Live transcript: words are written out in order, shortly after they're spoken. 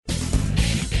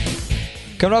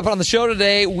Coming up on the show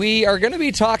today, we are going to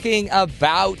be talking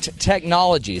about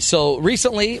technology. So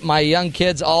recently, my young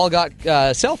kids all got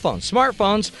cell phones,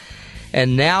 smartphones,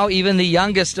 and now even the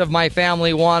youngest of my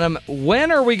family want them.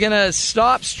 When are we going to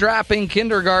stop strapping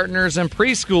kindergartners and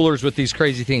preschoolers with these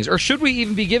crazy things? Or should we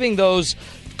even be giving those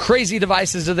crazy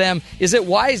devices to them? Is it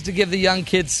wise to give the young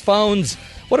kids phones?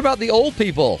 What about the old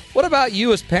people? What about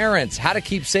you as parents? How to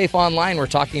keep safe online? We're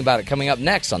talking about it coming up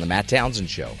next on The Matt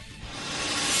Townsend Show.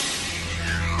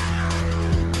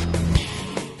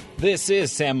 This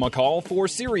is Sam McCall for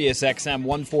Sirius XM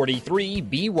 143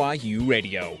 BYU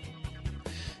Radio.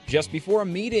 Just before a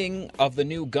meeting of the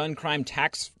new gun crime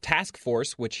task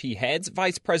force, which he heads,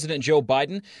 Vice President Joe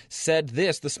Biden said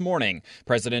this morning.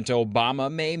 President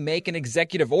Obama may make an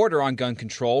executive order on gun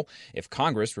control if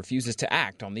Congress refuses to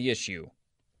act on the issue.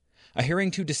 A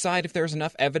hearing to decide if there's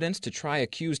enough evidence to try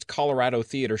accused Colorado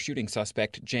theater shooting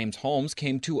suspect James Holmes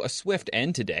came to a swift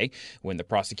end today when the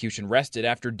prosecution rested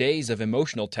after days of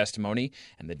emotional testimony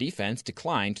and the defense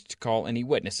declined to call any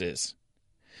witnesses.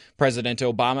 President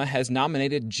Obama has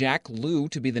nominated Jack Lew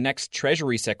to be the next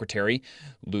Treasury Secretary.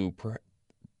 Lew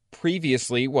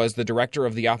previously was the director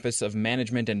of the Office of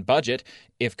Management and Budget.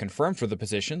 If confirmed for the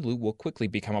position, Lew will quickly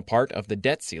become a part of the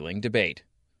debt ceiling debate.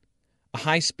 A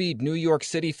high-speed New York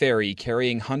City ferry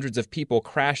carrying hundreds of people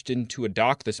crashed into a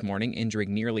dock this morning,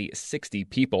 injuring nearly 60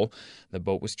 people. The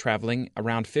boat was traveling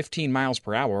around 15 miles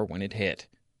per hour when it hit.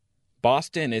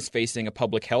 Boston is facing a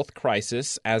public health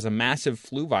crisis as a massive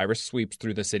flu virus sweeps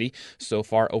through the city. So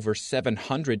far, over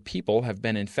 700 people have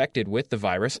been infected with the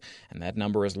virus, and that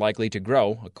number is likely to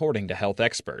grow, according to health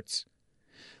experts.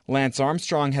 Lance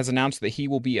Armstrong has announced that he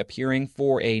will be appearing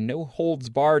for a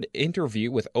no-holds-barred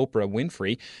interview with Oprah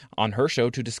Winfrey on her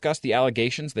show to discuss the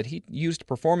allegations that he used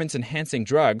performance-enhancing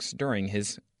drugs during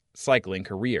his cycling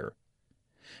career.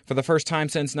 For the first time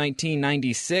since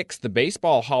 1996, the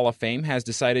Baseball Hall of Fame has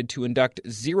decided to induct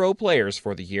 0 players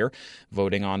for the year.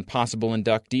 Voting on possible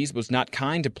inductees was not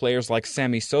kind to players like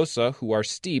Sammy Sosa, who are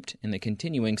steeped in the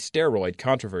continuing steroid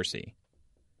controversy.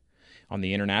 On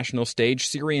the international stage,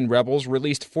 Syrian rebels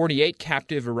released 48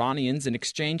 captive Iranians in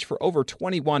exchange for over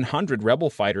 2,100 rebel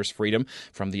fighters' freedom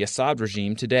from the Assad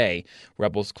regime today.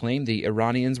 Rebels claim the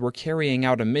Iranians were carrying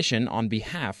out a mission on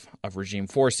behalf of regime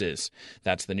forces.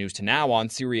 That's the news to now on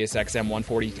Sirius XM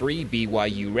 143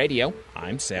 BYU Radio.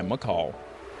 I'm Sam McCall.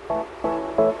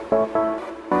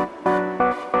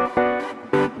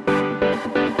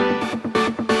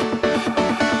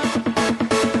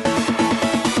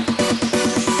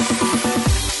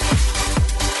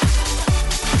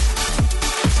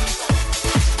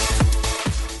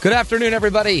 Good afternoon,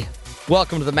 everybody.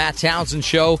 Welcome to the Matt Townsend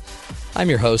Show. I'm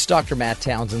your host, Dr. Matt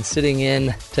Townsend, sitting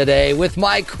in today with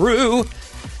my crew,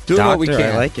 doing what we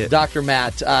can. I like it. Dr.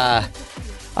 Matt, I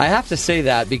have to say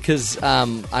that because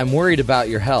I'm worried about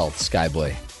your health,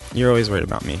 Skyboy. You're always worried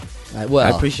about me. Well,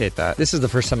 I appreciate that. This is the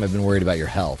first time I've been worried about your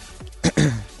health.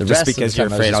 Just because you're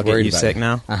afraid I'll get you sick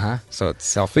now? Uh-huh. So it's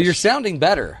selfish. But you're sounding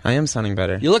better. I am sounding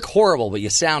better. You look horrible, but you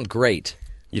sound great.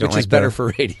 Which is better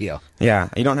for radio. Yeah,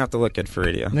 you don't have to look good for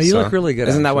radio. No, you look really good.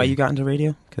 Isn't that why you got into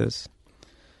radio? Because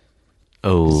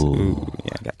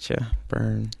yeah, gotcha.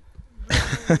 Burn.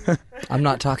 I'm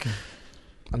not talking.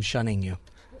 I'm shunning you.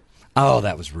 Oh,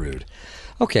 that was rude.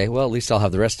 Okay, well, at least I'll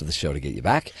have the rest of the show to get you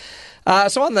back.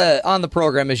 So on the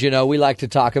program, as you know, we like to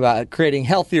talk about creating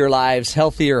healthier lives,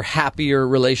 healthier, happier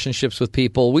relationships with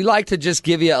people. We like to just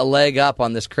give you a leg up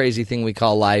on this crazy thing we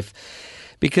call life.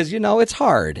 Because, it's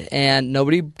hard, and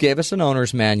nobody gave us an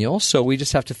owner's manual, so we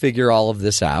just have to figure all of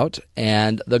this out.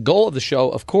 And the goal of the show,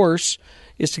 of course,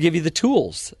 is to give you the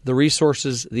tools, the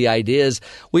resources, the ideas.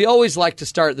 We always like to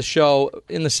start the show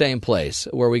in the same place,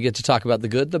 where we get to talk about the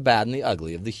good, the bad, and the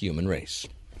ugly of the human race.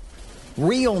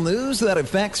 Real news that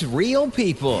affects real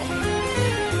people.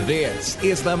 This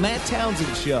is the Matt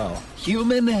Townsend Show,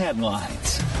 Human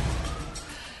Headlines.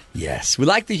 Yes, we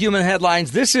like the human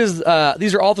headlines. These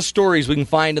are all the stories we can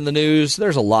find in the news.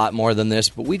 There's a lot more than this,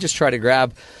 but we just try to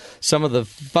grab some of the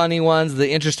funny ones,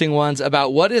 the interesting ones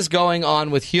about what is going on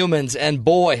with humans. And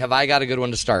boy, have I got a good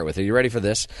one to start with. Are you ready for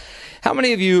this? How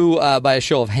many of you, by a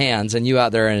show of hands, and you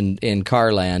out there in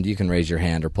car land, you can raise your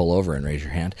hand or pull over and raise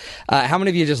your hand. How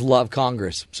many of you just love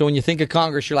Congress? So when you think of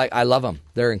Congress, you're like, I love them.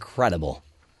 They're incredible.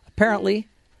 Apparently,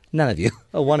 none of you.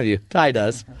 Oh, one of you. Ty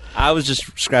does. I was just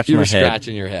scratching my head. You were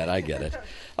scratching your head. I get it.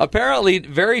 Apparently,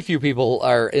 very few people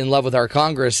are in love with our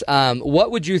Congress.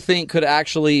 What would you think could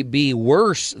actually be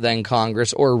worse than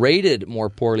Congress or rated more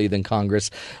poorly than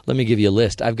Congress? Let me give you a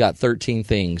list. I've got 13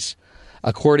 things.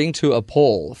 According to a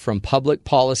poll from Public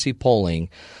Policy Polling,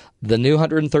 the new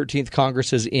 113th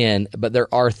Congress is in, but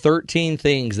there are 13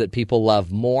 things that people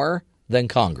love more than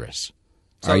Congress.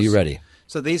 Are you ready?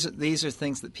 So these are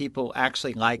things that people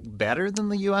actually like better than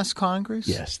the U.S. Congress?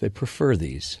 Yes, they prefer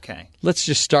these. Okay. Let's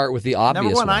just start with the obvious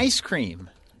Number one, one. ice cream.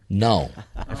 No.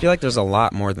 I feel like there's a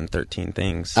lot more than 13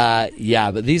 things.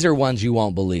 Yeah, but these are ones you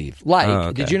won't believe. Like,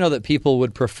 okay. Did you know that people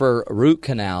would prefer root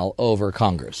canal over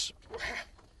Congress?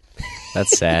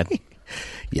 That's sad.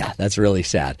 Yeah, that's really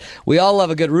sad. We all love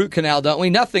a good root canal, don't we?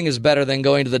 Nothing is better than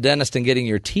going to the dentist and getting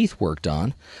your teeth worked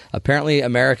on. Apparently,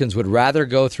 Americans would rather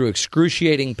go through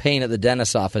excruciating pain at the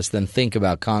dentist's office than think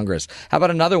about Congress. How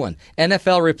about another one?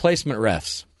 NFL replacement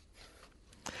refs.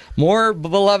 More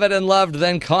beloved and loved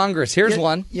than Congress. Here's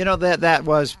one. You know, that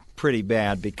was pretty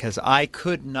bad because I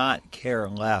could not care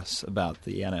less about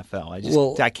the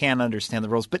NFL. I can't understand the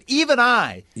rules. But even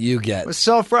I was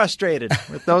so frustrated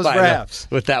with those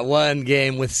refs. With that one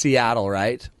game with Seattle,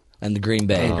 right? And the Green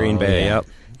Bay. Green Bay, yeah. yep.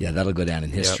 Yeah, that'll go down in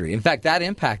history. Yep. In fact, that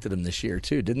impacted them this year,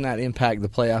 too. Didn't that impact the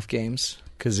playoff games?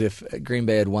 Because if Green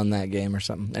Bay had won that game or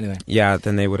something. Anyway. Yeah,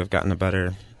 then they would have gotten a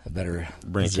better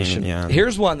position. Yeah.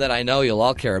 Here's one that I know you'll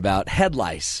all care about. Head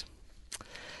lice.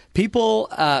 People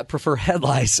prefer head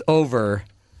lice over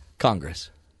Congress.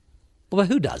 Well,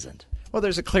 but who doesn't? Well,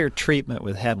 there's a clear treatment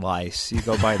with head lice. You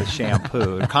go buy the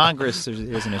shampoo. In Congress, there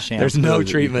isn't a shampoo. There's no that you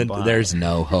can treatment. buy. There's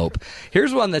no hope.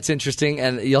 Here's one that's interesting,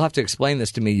 and you'll have to explain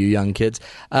this to me, you young kids.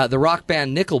 The rock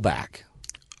band Nickelback.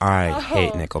 I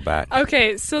hate Nickelback.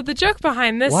 Okay, so the joke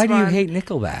behind this Why do you one- hate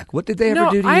Nickelback? What did they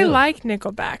ever do to you? I like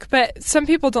Nickelback, but some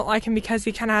people don't like him because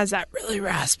he kind of has that really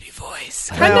raspy voice.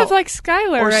 Kind Well, of like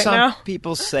Skylar or right some now.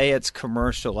 people say it's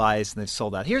commercialized and they've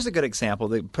sold out. Here's a good example.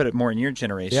 They put it more in your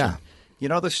generation. Yeah. You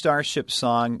know the Starship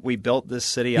song, We Built This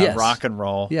City on Yes. Rock and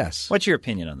Roll? Yes. What's your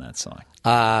opinion on that song?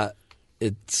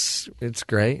 It's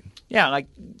great. Yeah, like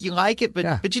you like it, but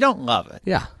Yeah. but you don't love it.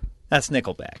 Yeah. That's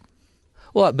Nickelback.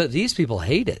 Well, but these people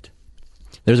hate it.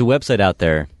 There's a website out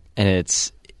there, and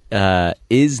it's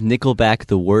is Nickelback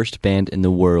the worst band in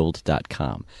the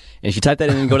world.com. And if you type that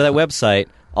in and go to that website,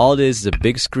 all it is a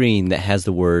big screen that has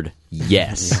the word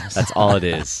yes. That's all it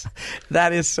is.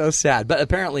 That is so sad. But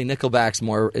apparently Nickelback's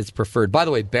is preferred. By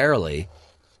the way, barely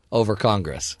over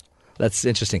Congress. That's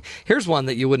interesting. Here's one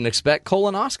that you wouldn't expect,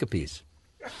 colonoscopies.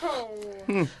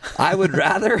 I would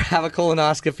rather have a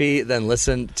colonoscopy than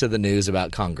listen to the news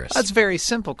about Congress. That's very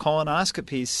simple.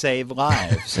 Colonoscopies save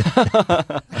lives.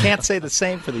 I can't say the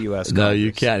same for the U.S. Congress. No,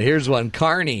 you can't. Here's one,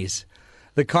 carnies.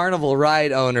 The carnival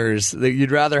ride owners,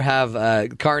 you'd rather have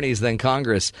carnies than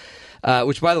Congress,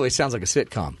 which, by the way, sounds like a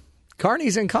sitcom.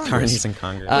 Carnies in Congress. Carnies in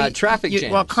Congress. Traffic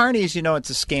jams. Well, carnies, you know, it's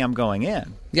a scam going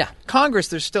in. Yeah. Congress,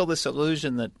 there's still this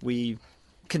illusion that we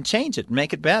can change it and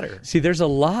make it better. See, there's a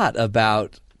lot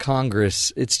about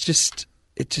Congress. It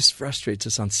just frustrates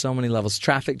us on so many levels.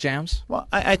 Traffic jams. Well,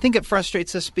 I think it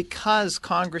frustrates us because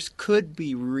Congress could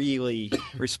be really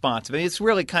responsive. I mean, it's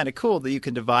really kind of cool that you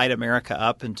can divide America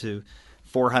up into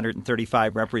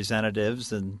 435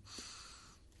 representatives, and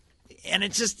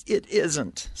it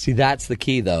isn't. See, that's the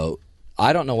key, though.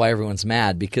 I don't know why everyone's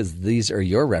mad, because these are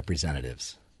your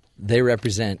representatives. They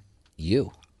represent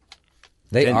you.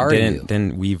 They are you.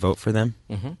 Then we vote for them?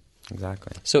 Mm-hmm.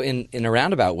 Exactly. So in a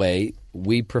roundabout way,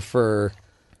 we prefer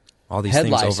all these head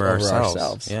things lice over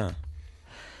ourselves. Yeah.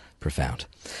 Profound.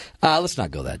 Let's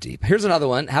not go that deep. Here's another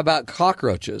one. How about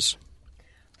cockroaches?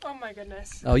 Oh, my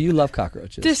goodness. Oh, you love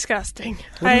cockroaches. Disgusting.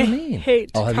 What do you mean?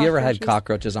 Hate Oh, have you ever had cockroaches.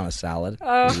 cockroaches on a salad?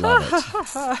 I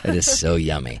love it. It is so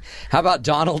yummy. How about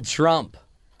Donald Trump?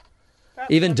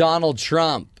 Even Donald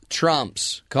Trump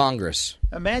trumps Congress.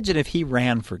 Imagine if he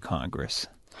ran for Congress.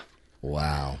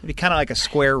 Wow. It'd be kind of like a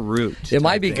square root. It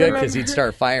might be type good thing. because he'd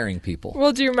start firing people.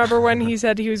 Well, do you remember when he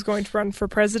said he was going to run for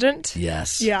president?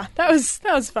 Yes. Yeah, that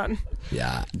was fun.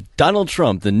 Yeah. Donald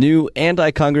Trump, the new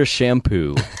anti-Congress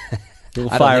shampoo. We'll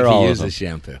I fire don't think all he of them. uses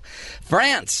shampoo.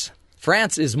 France.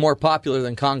 France is more popular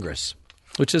than Congress,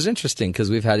 which is interesting because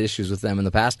we've had issues with them in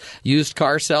the past. Used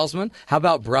car salesman. How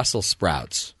about Brussels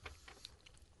sprouts?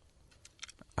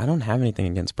 I don't have anything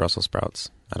against Brussels sprouts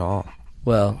at all.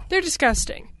 Well, They're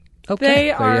disgusting. okay. They there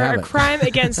you are have a it. crime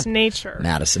against nature.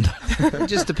 Madison. It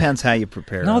just depends how you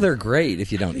prepare No, them. they're great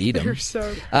if you don't eat them. They're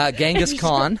so Genghis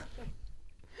Khan,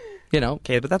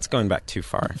 Okay, but that's going back too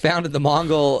far. founded the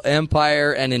Mongol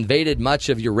Empire and invaded much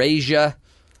of Eurasia.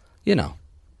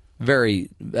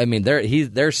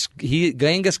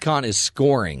 Genghis Khan is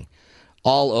scoring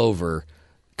all over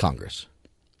Congress.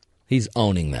 He's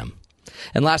owning them.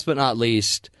 And last but not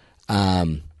least,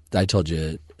 I told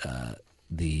you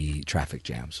the traffic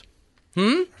jams.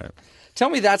 Tell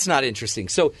me that's not interesting.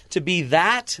 So to be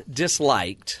that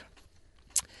disliked,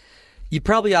 you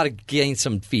probably ought to gain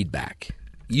some feedback.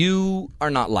 You are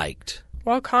not liked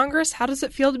Well, Congress, how does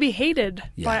it feel to be hated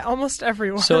by almost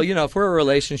everyone? So, if we're a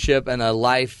relationship and a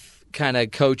life kind of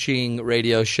coaching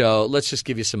radio show, let's just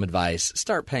give you some advice.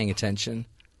 Start paying attention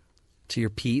to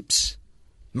your peeps.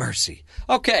 Mercy.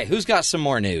 Okay, who's got some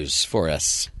more news for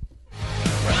us?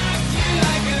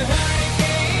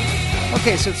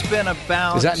 Okay, so it's been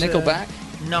about... Is that Nickelback?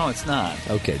 No, it's not.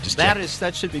 Okay, just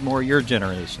that should be more your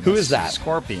generation. Who is that?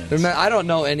 Scorpions. I don't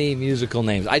know any musical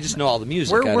names. I just know all the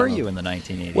music. Where were you in the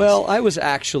 1980s? Well, I was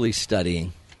actually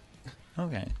studying.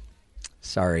 Okay.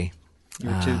 Sorry. You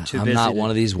were too busy. I'm not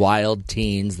one of these wild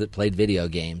teens that played video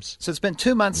games. So it's been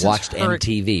 2 months Watched since...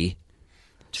 MTV.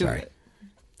 Sorry.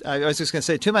 I was just going to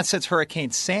say, 2 months since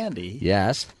Hurricane Sandy.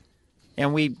 Yes.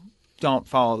 And we don't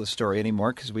follow the story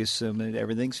anymore because we assume that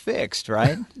everything's fixed,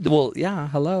 right? Well, yeah,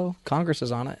 hello. Congress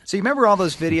is on it. So you remember all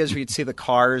those videos where you'd see the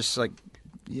cars, like,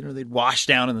 they'd wash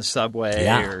down in the subway?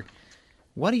 Yeah. Or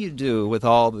what do you do with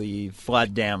all the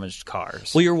flood-damaged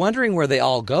cars? Well, you're wondering where they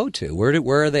all go to.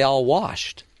 Where are they all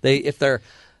washed? If they're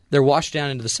washed down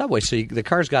into the subway, so the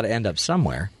car's got to end up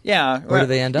somewhere. Yeah. Where do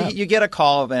they end up? You get a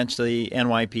call eventually,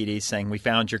 NYPD, saying, we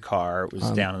found your car. It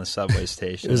was down in the subway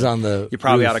station. It was on the You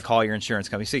probably roof. ought to call your insurance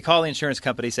company. So you call the insurance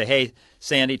company, say, hey,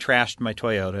 Sandy trashed my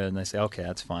Toyota. And they say, okay,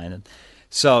 that's fine. And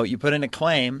so you put in a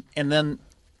claim, and then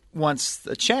once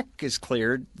the check is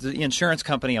cleared, the insurance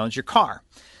company owns your car.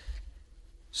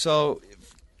 So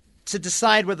to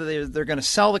decide whether they're going to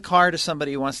sell the car to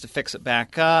somebody who wants to fix it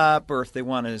back up, or if they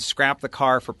want to scrap the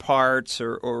car for parts,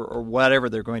 or whatever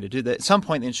they're going to do. At some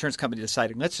point, the insurance company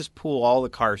decided, let's just pool all the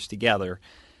cars together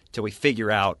till we figure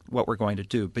out what we're going to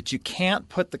do. But you can't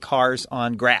put the cars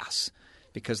on grass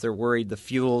because they're worried the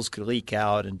fuels could leak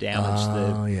out and damage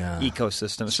the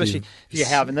ecosystem. Especially if you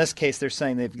have, in this case, they're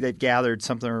saying they've gathered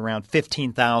something around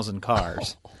 15,000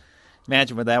 cars.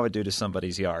 Imagine what that would do to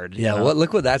somebody's yard. Yeah,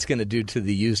 look what that's going to do to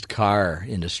the used car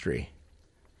industry.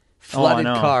 Flooded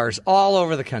cars all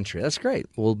over the country. That's great.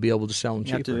 We'll be able to sell them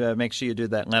cheaper. You have to make sure you do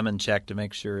that lemon check to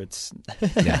make sure it's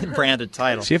branded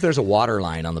title. See if there's a water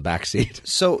line on the back seat.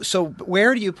 So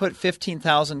where do you put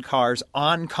 15,000 cars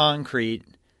on concrete?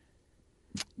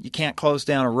 You can't close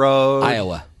down a road.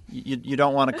 Iowa. You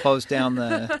don't want to close down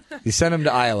the... You send them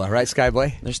to Iowa, right,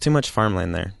 Skyboy? There's too much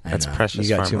farmland there. That's precious farmland.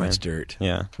 You got too much dirt.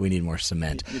 Yeah. We need more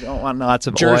cement. You don't want lots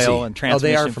of Jersey. oil and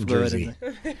transmission they are from fluid.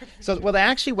 Jersey. They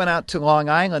actually went out to Long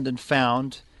Island and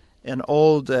found an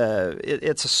old...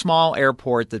 it's a small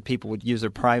airport that people would use their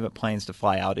private planes to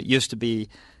fly out. It used to be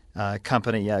a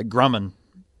company, Grumman,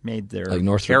 made their... Like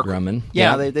Northrop Grumman?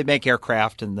 Yeah, they make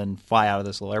aircraft and then fly out of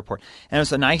this little airport. And it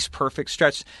was a nice, perfect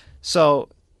stretch. So...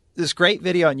 this great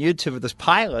video on YouTube of this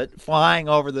pilot flying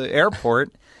over the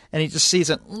airport, and he just sees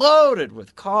it loaded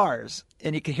with cars.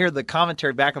 And you can hear the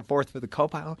commentary back and forth with the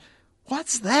co-pilot.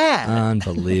 What's that?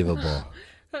 Unbelievable.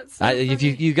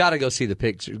 You got to go see the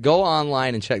picture. Go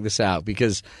online and check this out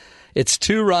because it's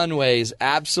 2 runways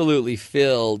absolutely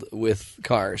filled with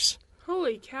cars.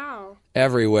 Holy cow.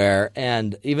 Everywhere,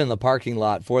 and even the parking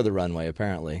lot for the runway,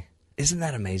 apparently. Isn't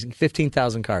that amazing?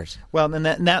 15,000 cars. Well, and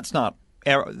that's not...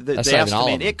 They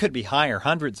estimate it could be higher,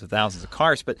 hundreds of thousands of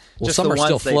cars, but just some the are ones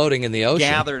still floating in the ocean.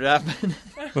 Gathered up.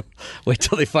 Wait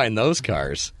till they find those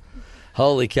cars.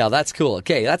 Holy cow, that's cool.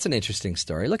 Okay, that's an interesting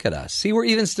story. Look at us. See, we're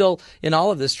even still in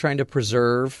all of this trying to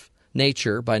preserve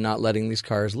nature by not letting these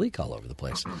cars leak all over the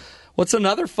place. What's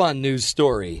another fun news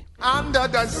story? Under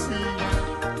the sea.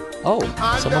 Oh,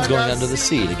 someone's going under the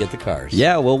sea to get the cars.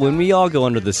 Yeah, well, when we all go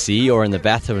under the sea or in the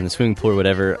bathtub or in the swimming pool or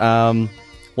whatever,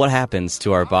 what happens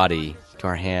to our body? To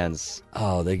our hands.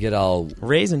 Oh, they get all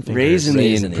raisin fingers.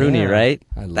 Raisiny and pruny, right?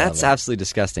 I love That's it. absolutely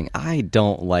disgusting. I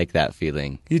don't like that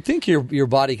feeling. You'd think your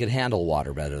body could handle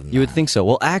water better than that. You would think so.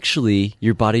 Well, actually,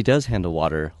 your body does handle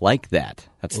water like that.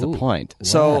 That's the point.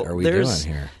 What are we doing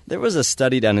here? There was a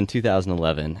study done in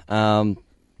 2011,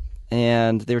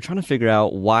 and they were trying to figure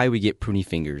out why we get pruny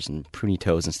fingers and pruny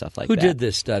toes and stuff like that. Who did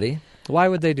this study? Why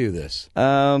would they do this?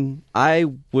 I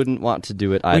wouldn't want to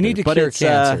do it either. We need to cure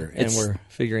cancer, and we're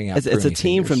figuring out It's a pruny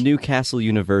team fingers. from Newcastle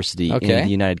University in the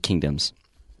United Kingdoms.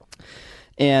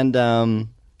 And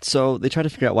so they tried to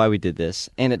figure out why we did this.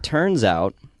 And it turns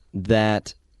out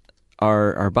that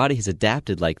our body has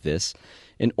adapted like this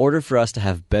in order for us to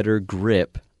have better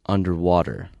grip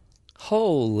underwater.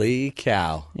 Holy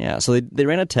cow. Yeah, so they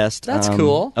ran a test. That's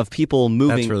cool. Of people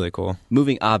moving. That's really cool.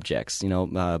 Moving objects,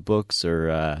 books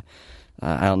or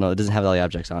I don't know. It doesn't have all the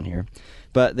objects on here,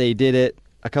 but they did it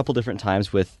a couple different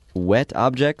times with wet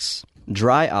objects,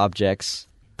 dry objects,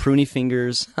 pruny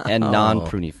fingers, and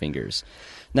non-pruny fingers.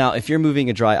 Now, if you're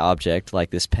moving a dry object like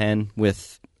this pen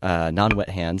with non-wet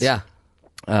hands,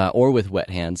 or with wet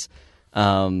hands,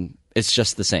 It's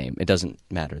just the same. It doesn't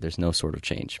matter. There's no sort of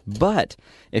change. But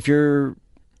if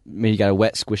maybe you got a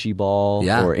wet squishy ball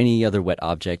or any other wet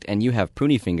object and you have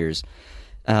pruny fingers,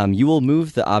 you will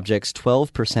move the objects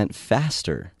 12%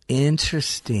 faster.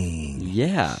 Interesting.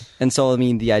 Yeah. And so, I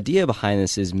mean, the idea behind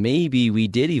this is maybe we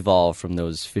did evolve from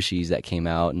those fishies that came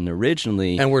out, and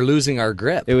originally... And we're losing our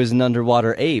grip. It was an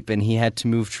underwater ape, and he had to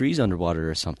move trees underwater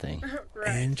or something.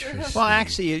 Interesting. Well,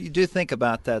 actually, you do think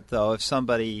about that, though. If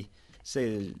somebody, say,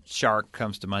 a shark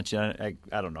comes to munch you, I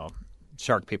don't know.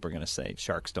 Shark people are going to say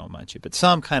sharks don't munch you, but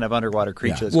some kind of underwater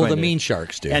creature. That's well, going the to, mean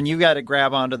sharks do. And you got to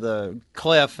grab onto the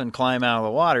cliff and climb out of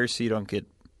the water so you don't get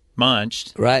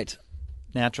munched. Right.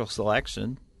 Natural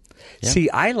selection. Yeah. See,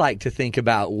 I like to think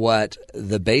about what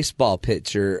the baseball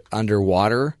pitcher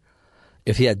underwater,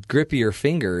 if he had grippier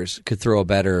fingers, could throw a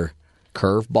better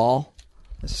curveball.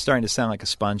 This is starting to sound like a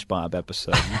SpongeBob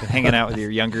episode. You've been hanging out with your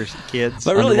younger kids.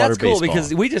 But really, Underwater that's cool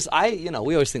baseball. because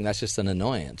we always think that's just an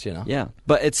annoyance, you know? Yeah.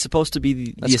 But it's supposed to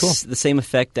be That's cool. the same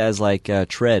effect as like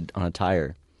tread on a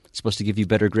tire. It's supposed to give you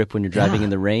better grip when you're driving in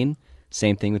the rain.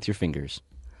 Same thing with your fingers.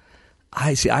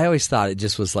 I see. I always thought it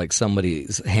just was like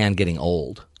somebody's hand getting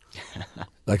old.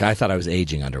 Like I thought I was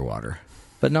aging underwater.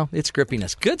 But no, it's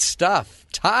grippiness. Good stuff.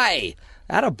 Ty,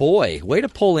 atta boy. Way to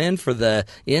pull in for the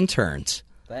interns.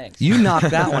 Thanks. You knocked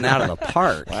that one out of the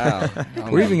park. Wow.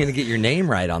 We're even going to get your name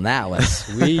right on that one.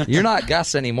 Sweet. You're not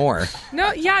Gus anymore.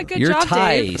 No, yeah, good You're job,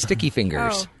 Ty, Dave. Sticky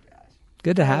Fingers. Oh.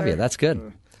 Good to have you. That's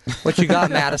good. What you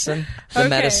got, Madison? The Okay.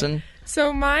 medicine?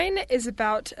 So mine is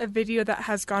about a video that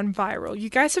has gone viral. You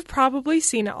guys have probably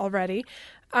seen it already.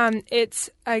 It's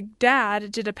a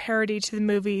dad did a parody to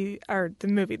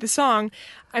the song,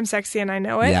 "I'm Sexy and I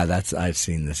Know It." Yeah, I've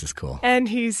seen this. Is cool. And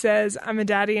he says, "I'm a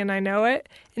daddy and I know it."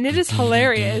 And it is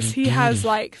hilarious. He has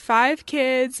like 5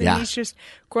 kids and he's just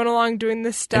going along doing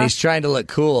this stuff. And he's trying to look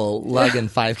cool, lugging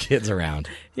 5 kids around.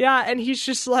 Yeah, and he's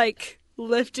just like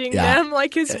lifting Yeah. them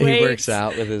like his weights. He works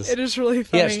out with his... It is really He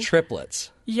funny. has triplets.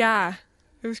 Yeah,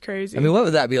 it was crazy. I mean, what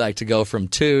would that be like to go from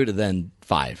 2 to then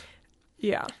 5?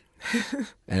 Yeah.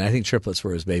 And I think triplets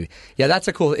were his baby. Yeah, that's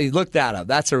a cool... Look that up.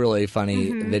 That's a really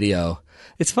funny video.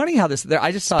 It's funny how this...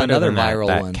 I just saw Better another than viral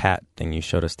that one. cat thing you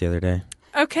showed us the other day.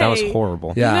 Okay. That was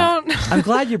horrible. Yeah. No. I'm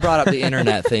glad you brought up the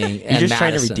internet thing. You're And just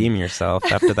trying to Madison. redeem yourself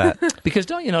after that. Because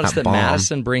don't you notice that That bomb.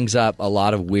 Madison brings up a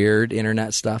lot of weird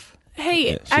internet stuff?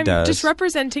 Hey, she I'm does. just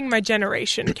representing my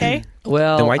generation, okay?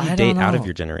 Well, Then why'd you I date don't out know. of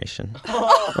your generation?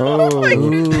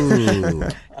 Ooh.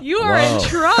 You are in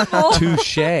trouble.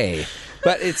 Touche.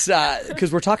 But it's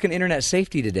because we're talking internet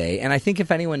safety today, and I think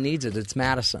if anyone needs it, it's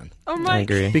Madison. Oh I my!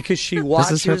 agree. Because she is her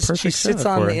watches, perfect she sits show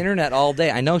on for the it. internet all day.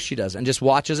 I know she does, and just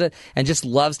watches it, and just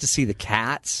loves to see the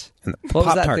cats. And the What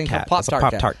was that Pop-Tart thing cat. called? It's a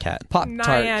Pop-Tart cat.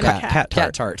 Pop-Tart Nyan cat. cat.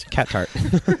 Cat tart. Cat tart.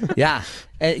 Yeah.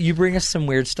 You bring us some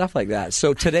weird stuff like that.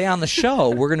 So today on the show,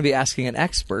 we're going to be asking an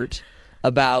expert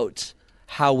about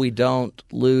how we don't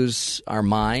lose our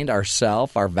mind, our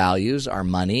self, our values, our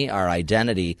money, our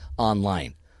identity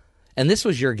online. And this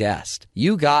was your guest.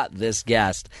 You got this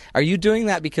guest. Are you doing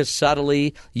that because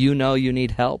subtly you know you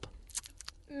need help?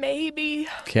 Maybe.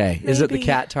 Okay. Is it the Maybe.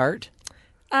 cat tart?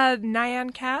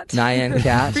 Nyan cat. Nyan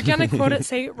cat? If you're gonna quote it,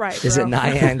 say it right. Is it bro.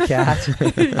 Nyan cat?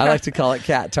 I like to call it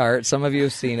cat tart. Some of you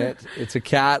have seen it. It's a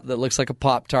cat that looks like a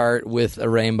Pop-Tart with a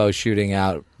rainbow shooting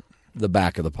out the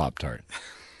back of the Pop-Tart.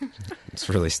 It's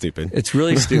really stupid. It's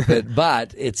really stupid,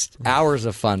 but it's hours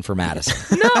of fun for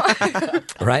Madison. No.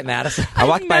 Right, Madison? I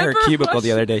walked by her never cubicle watched-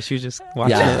 the other day. She was just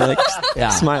watching Yeah. it,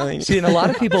 like smiling. See, and a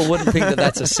lot of people wouldn't think that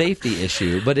that's a safety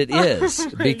issue, but it is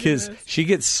because goodness. she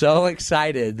gets so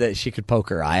excited that she could poke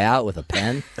her eye out with a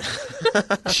pen.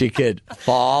 She could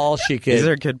fall. She could. These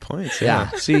are good points. Yeah.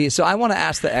 See, so I want to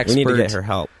ask the We expert. need to get her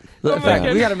help. In my fact, we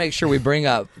goodness. got to make sure we bring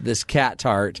up this cat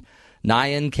tart,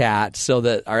 Nyan cat, so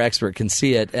that our expert can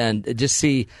see it and just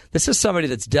see. This is somebody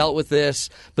that's dealt with this,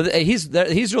 but he's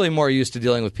really more used to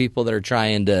dealing with people that are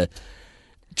trying to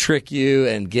trick you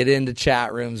and get into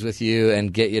chat rooms with you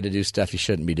and get you to do stuff you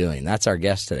shouldn't be doing. That's our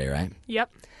guest today, right? Yep.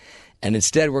 And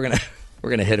instead, we're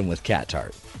gonna hit him with cat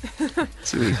tart.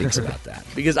 See what he thinks about that.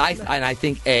 Because I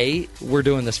think we're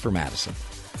doing this for Madison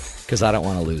because I don't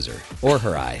want to lose her or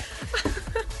her eye.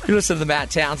 You listen to the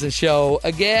Matt Townsend Show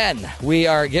again. We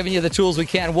are giving you the tools we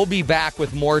can. We'll be back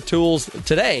with more tools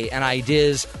today and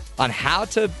ideas on how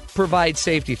to provide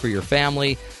safety for your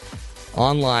family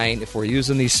online. If we're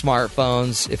using these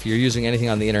smartphones, if you're using anything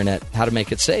on the internet, how to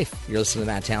make it safe. You're listening to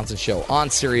the Matt Townsend Show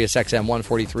on Sirius XM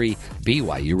 143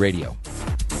 BYU Radio.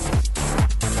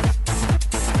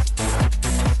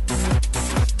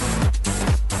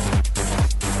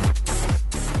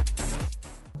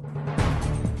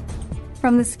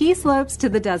 From the ski slopes to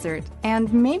the desert,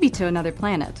 and maybe to another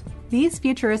planet, These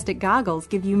futuristic goggles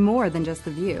give you more than just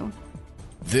the view.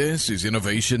 This is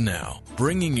Innovation Now,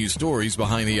 bringing you stories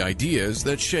behind the ideas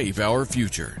that shape our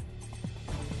future.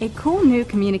 A cool new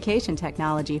communication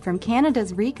technology from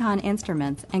Canada's Recon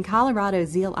Instruments and Colorado's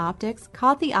Zeal Optics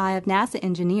caught the eye of NASA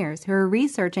engineers who are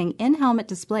researching in-helmet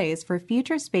displays for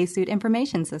future spacesuit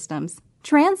information systems.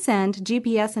 Transcend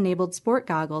GPS-enabled sport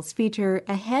goggles feature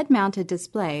a head-mounted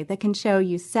display that can show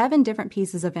you 7 different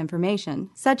pieces of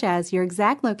information, such as your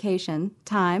exact location,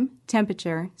 time,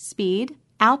 temperature, speed,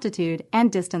 altitude,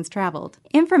 and distance traveled.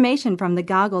 Information from the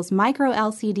goggle's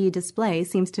micro-LCD display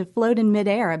seems to float in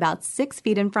midair about 6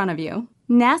 feet in front of you.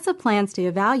 NASA plans to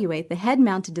evaluate the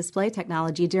head-mounted display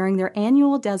technology during their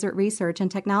annual Desert Research and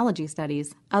Technology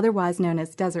Studies, otherwise known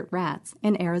as Desert Rats,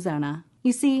 in Arizona.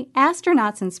 You see,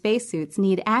 astronauts in spacesuits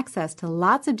need access to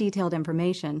lots of detailed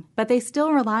information, but they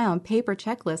still rely on paper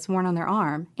checklists worn on their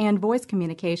arm and voice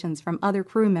communications from other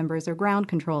crew members or ground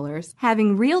controllers.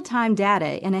 Having real-time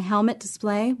data in a helmet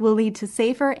display will lead to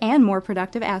safer and more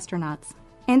productive astronauts.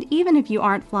 And even if you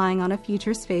aren't flying on a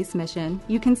future space mission,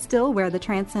 you can still wear the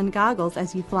Transcend goggles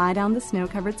as you fly down the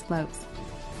snow-covered slopes.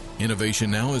 Innovation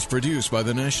Now is produced by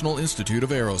the National Institute of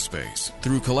Aerospace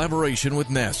through collaboration with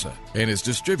NASA and is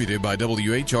distributed by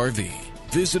WHRV.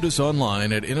 Visit us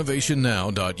online at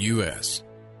innovationnow.us.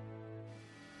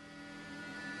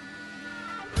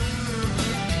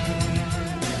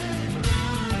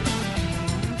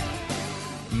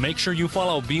 Make sure you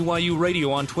follow BYU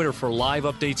Radio on Twitter for live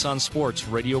updates on sports,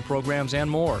 radio programs,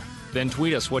 and more. Then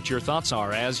tweet us what your thoughts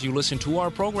are as you listen to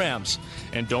our programs.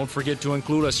 And don't forget to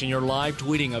include us in your live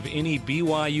tweeting of any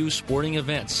BYU sporting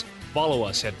events. Follow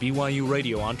us at BYU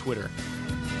Radio on Twitter.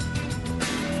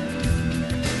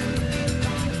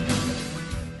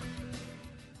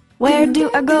 Where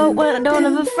do I go when I don't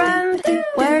have a friend?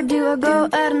 Where do I go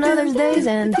at another day's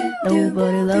end?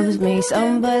 Nobody loves me,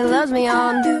 somebody loves me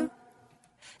on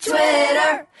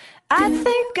Twitter. I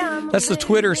think That's the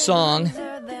Twitter song.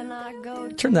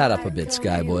 Turn that up a bit,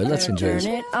 Skyboy. Let's enjoy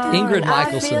it. Ingrid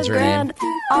Michaelson's her name.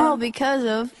 All because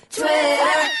of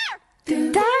Twitter.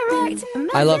 Direct.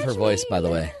 I love her voice, by the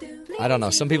way. I don't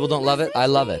know. Some people don't love it. I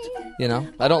love it. You know,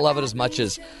 I don't love it as much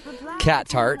as Cat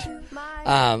Tart.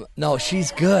 No,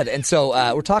 she's good. And so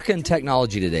we're talking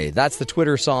technology today. That's the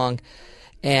Twitter song.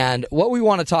 And what we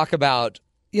want to talk about,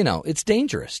 you know, it's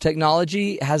dangerous.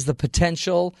 Technology has the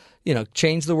potential, you know,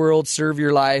 change the world, serve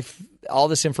your life, all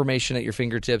this information at your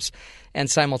fingertips. And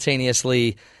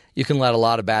simultaneously, you can let a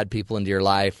lot of bad people into your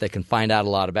life. They can find out a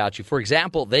lot about you. For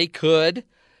example, they could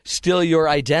steal your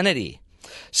identity.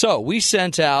 So we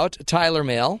sent out Tyler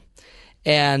Mail,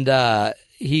 and our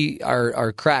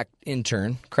cracked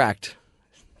intern, cracked,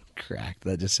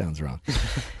 that just sounds wrong.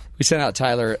 We sent out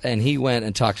Tyler, and he went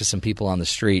and talked to some people on the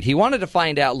street. He wanted to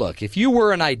find out, look, if you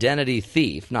were an identity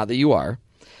thief, not that you are,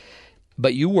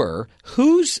 but you were,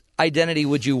 whose identity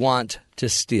would you want to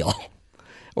steal?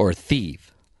 Or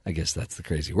thieve. I guess that's the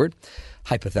crazy word.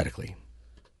 Hypothetically.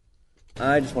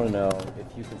 I just want to know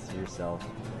if you consider yourself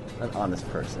an honest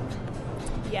person.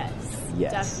 Yes.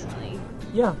 Definitely.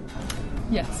 Yeah.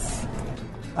 Yes.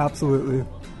 Absolutely.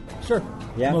 Sure.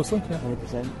 Yeah? Mostly, yeah.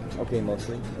 100%? Okay,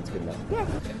 mostly. That's good enough. Yeah.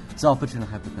 So I'll put you in a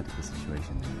hypothetical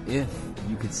situation. If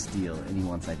you could steal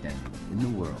anyone's identity in the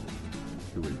world,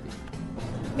 who would it be?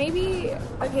 Maybe,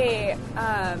 okay,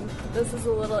 this is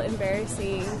a little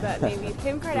embarrassing, but maybe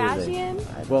Kim Kardashian.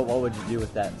 Well, what would you do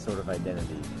with that sort of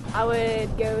identity? I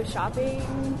would go shopping.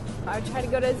 I would try to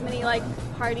go to as many, like,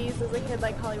 parties as I could,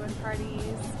 like Hollywood parties.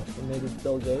 And maybe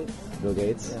Bill Gates. Bill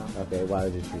Gates? Yeah. Okay, why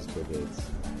would you choose Bill Gates?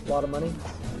 A lot of money.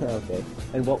 Okay.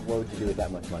 And what would you do with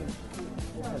that much money?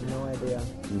 I have no idea.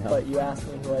 No. But you asked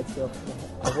me who I'd steal.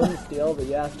 I wouldn't steal, but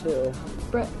you asked who.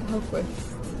 Brett Helquist.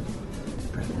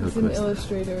 He's an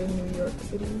illustrator in New York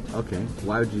City. Okay.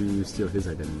 Why would you steal his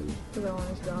identity? Because I want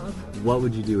his job. What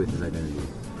would you do with his identity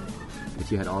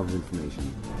if you had all of his information?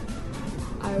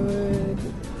 I would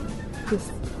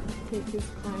just take his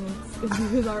clients and do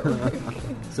his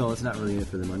artwork. So it's not really in it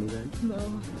for the money then?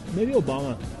 No. Maybe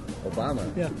Obama. Obama?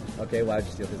 Yeah. Okay, why would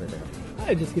you steal his identity?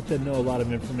 I just get to know a lot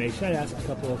of information. I'd ask a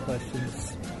couple of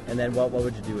questions. And then what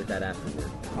would you do with that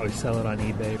afterward? Probably sell it on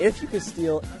eBay. If you could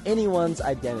steal anyone's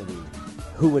identity,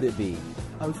 who would it be?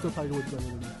 I would steal Tiger Woods'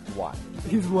 identity. Why?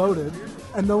 He's loaded,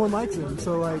 and no one likes him.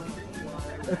 So, like,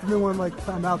 if anyone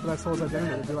found out that I stole his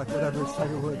identity, it'd be like, whatever, it's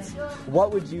Tiger Woods.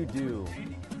 What would you do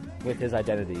with his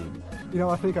identity? You know,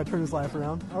 I think I'd turn his life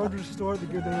around. I would restore the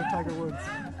good name of Tiger Woods.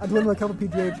 I'd win a couple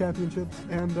PGA championships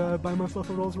and buy myself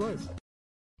a Rolls Royce.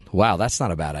 Wow, that's not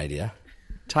a bad idea.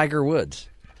 Tiger Woods.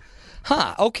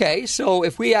 Huh, okay, so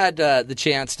if we had the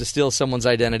chance to steal someone's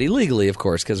identity, legally, of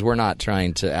course, because we're not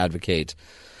trying to advocate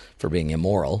for being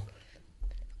immoral.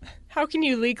 How can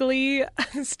you legally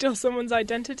steal someone's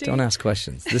identity? Don't ask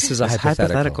questions. This is a It's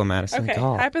hypothetical, Madison. Okay,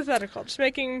 Call. hypothetical. Just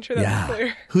making sure that's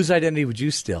clear. Whose identity would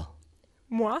you steal?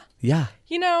 Moi? Yeah.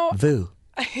 You know... Vu.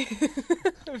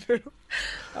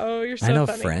 Oh, you're so I know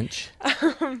funny. French.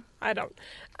 I don't.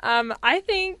 I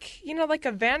think, like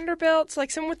a Vanderbilt,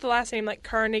 like someone with the last name like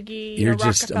Carnegie. You're or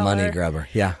just a Rockefeller. money grabber.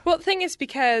 Yeah. Well, the thing is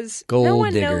because Gold no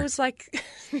one digger. knows,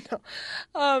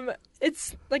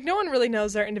 it's like no one really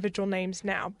knows their individual names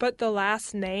now, but the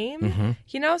last name,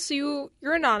 so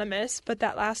you're anonymous, but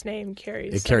that last name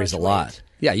carries It so carries a much lot. weight.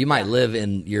 Yeah, you might live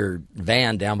in your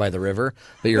van down by the river,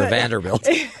 but you're a Vanderbilt.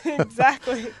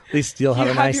 Exactly. At least you'll have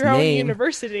you a nice have your own name.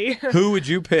 university. Who would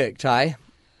you pick, Ty?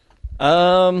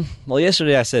 Well,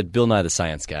 yesterday I said Bill Nye the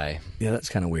Science Guy. Yeah, that's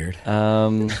kind of weird. Yeah,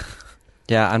 I'm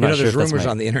not sure. There's if that's rumors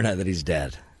my... on the internet that he's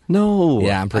dead. No.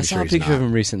 Yeah, I'm pretty I sure saw he's a picture not. of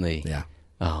him recently. Yeah.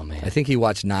 Oh, man. I think he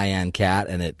watched Nyan Cat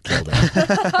and it killed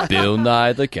him. Bill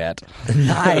Nye the Cat.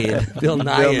 Nyan. Bill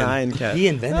Nyan. Bill Nyan Cat. He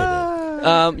invented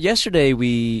it. Yesterday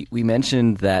we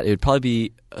mentioned that it would probably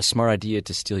be a smart idea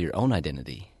to steal your own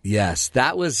identity. Yes,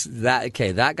 that was that.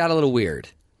 Okay, that got a little weird.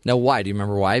 Now, why? Do you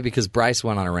remember why? Because Bryce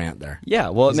went on a rant there. Yeah,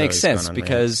 well, it He's makes always sense gone on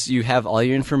because you have all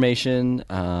your information.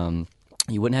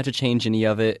 You wouldn't have to change any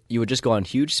of it. You would just go on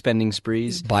huge spending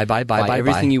sprees. Buy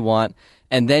everything you want,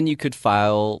 and then you could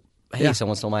file. Hey, Yeah.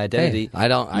 someone stole my identity. Hey, I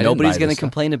didn't Nobody's buy going this to stuff.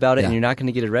 complain about it, Yeah. and you're not going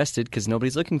to get arrested because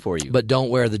nobody's looking for you. But don't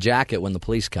wear the jacket when the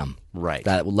police come. Right.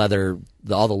 That leather,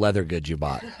 all the leather goods you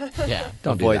bought. Yeah,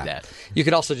 Don't avoid do that. You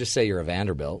could also just say you're a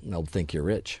Vanderbilt, and they'll think you're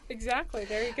rich. Exactly.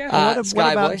 There you go. What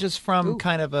Skyboy? about just from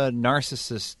kind of a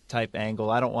narcissist type angle?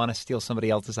 I don't want to steal somebody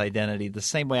else's identity. The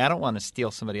same way I don't want to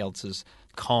steal somebody else's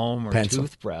comb or Pencil.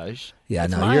 toothbrush. Yeah,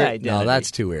 It's no, my identity. no,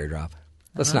 that's too weird, Rob.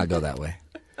 Let's not go that way.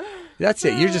 That's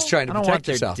it. You're just trying to I don't protect want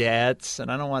their yourself. debts,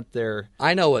 and I don't want their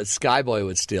I know what Skyboy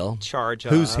would steal. charge.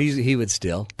 He would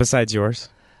steal. Besides yours?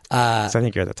 'Cause I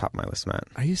think you're at the top of my list, Matt.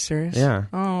 Are you serious? Yeah.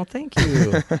 Oh, thank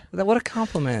you. What a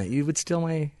compliment. You would steal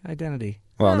my identity.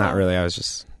 Well, not really. I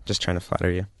was just trying to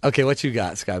flatter you. Okay, what you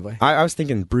got, Skyboy? I was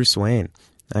thinking Bruce Wayne,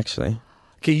 actually.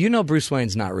 Okay, you know Bruce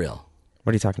Wayne's not real.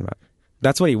 What are you talking about?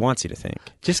 That's what he wants you to think.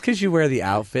 Just because you wear the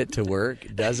outfit to work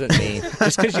doesn't mean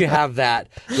just because you have that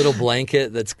little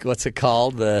blanket that's what's it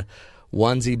called, the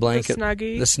onesie blanket, The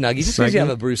Snuggie. the snuggie. Just because you Snuggie? have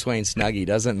a Bruce Wayne snuggie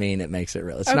doesn't mean it makes it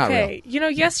real. It's not real. Okay,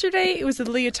 yesterday it was a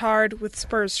leotard with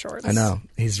Spurs shorts. I know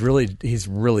he's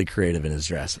really creative in his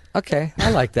dress. Okay,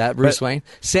 I like that, Bruce Wayne.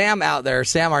 Sam out there,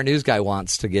 Sam, our news guy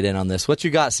wants to get in on this. What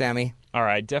you got, Sammy? All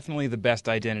right, definitely the best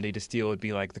identity to steal would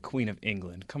be like the Queen of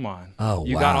England. Come on. Oh,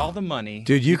 You wow. got all the money.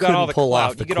 Dude, you got all couldn't the pull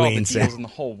clout. off the You get all the Queen, deals Sam. in the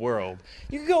whole world.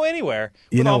 You can go anywhere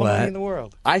You with know all the what? money in the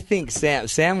world. I think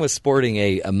Sam was sporting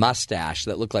a mustache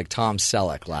that looked like Tom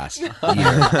Selleck last year.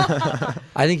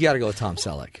 I think you got to go with Tom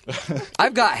Selleck.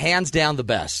 I've got hands down the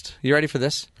best. You ready for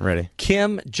this? Ready.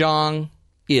 Kim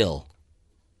Jong-il.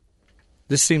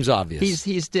 This seems obvious.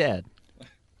 He's dead.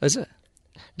 Is it?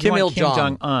 You Kim want Il-jong. Kim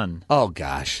Jong-un. Oh,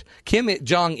 gosh. Kim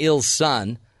Jong-il's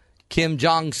son, Kim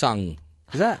Jong-sung.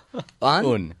 Is that?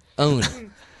 Un? I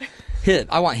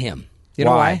want him. You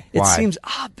know why? It Why? seems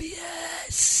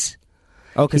obvious.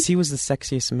 Oh, because he was the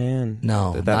sexiest man.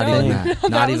 No, That not day. even that.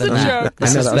 Not That was even a that. joke. This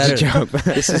I know is that was a better. joke.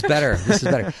 This is better. This is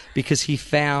better because he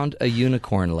found a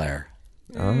unicorn lair.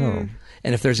 Oh.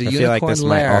 And if there's a I feel unicorn like this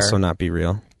lair, might also not be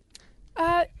real.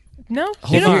 No.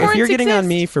 If you're getting on exist.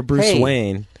 me for Bruce Hey.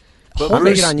 Wayne, But I'm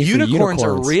Bruce, making on you for unicorns are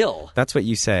unicorns. real. That's what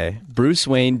you say. Bruce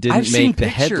Wayne didn't I've seen make the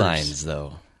pictures. headlines,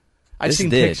 though. I've This seen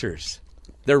did. pictures.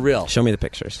 They're real. Show me the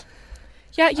pictures.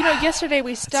 Yeah, yesterday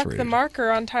we stuck the rude.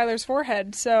 marker on Tyler's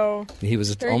forehead, so He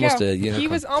was there you almost go. a unicorn. He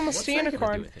was almost a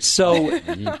unicorn. So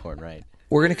Unicorn, right?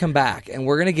 we're going to come back and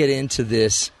we're going to get into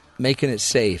this making it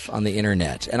safe on the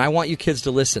internet. And I want you kids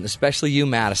to listen, especially you,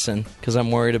 Madison, because I'm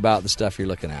worried about the stuff you're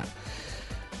looking at.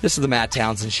 This is the Matt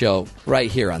Townsend Show right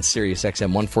here on Sirius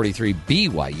XM 143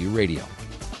 BYU Radio.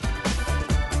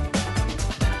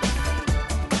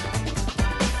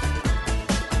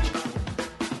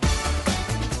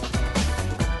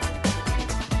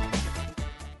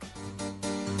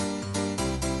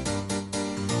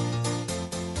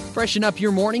 Freshen up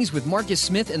your mornings with Marcus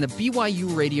Smith and the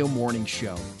BYU Radio Morning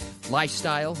Show.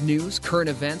 Lifestyle, news, current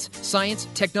events, science,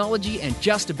 technology, and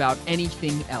just about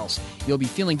anything else. You'll be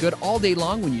feeling good all day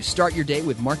long when you start your day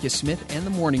with Marcus Smith and the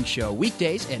Morning Show.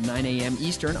 Weekdays at 9 a.m.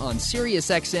 Eastern on Sirius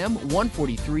XM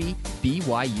 143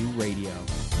 BYU Radio.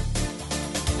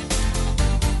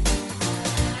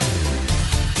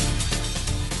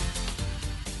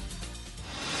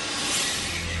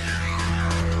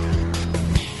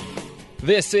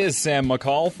 This is Sam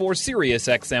McCall for Sirius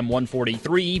XM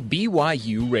 143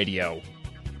 BYU Radio.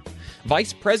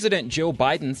 Vice President Joe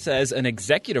Biden says an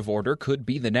executive order could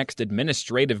be the next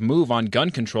administrative move on gun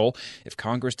control if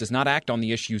Congress does not act on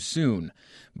the issue soon.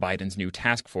 Biden's new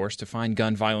task force to find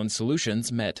gun violence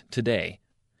solutions met today.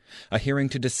 A hearing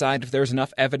to decide if there's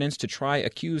enough evidence to try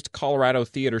accused Colorado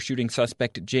theater shooting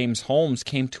suspect James Holmes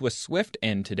came to a swift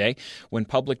end today when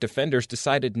public defenders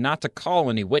decided not to call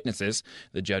any witnesses.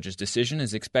 The judge's decision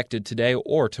is expected today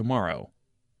or tomorrow.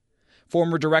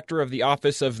 Former director of the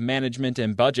Office of Management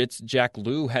and Budgets, Jack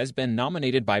Lew, has been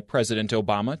nominated by President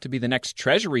Obama to be the next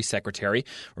Treasury Secretary,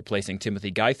 replacing Timothy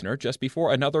Geithner just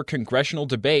before another congressional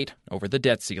debate over the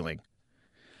debt ceiling.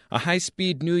 A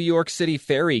high-speed New York City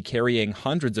ferry carrying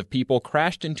hundreds of people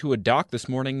crashed into a dock this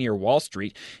morning near Wall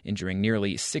Street, injuring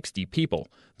nearly 60 people.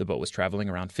 The boat was traveling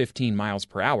around 15 miles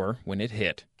per hour when it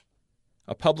hit.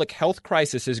 A public health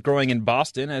crisis is growing in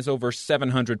Boston as over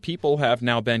 700 people have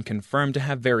now been confirmed to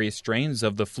have various strains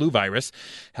of the flu virus.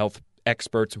 Health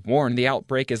experts warn the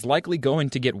outbreak is likely going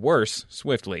to get worse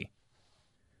swiftly.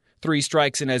 3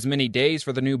 strikes in as many days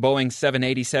for the new Boeing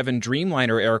 787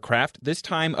 Dreamliner aircraft. This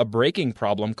time, a braking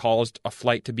problem caused a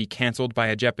flight to be canceled by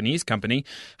a Japanese company,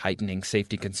 heightening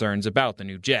safety concerns about the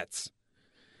new jets.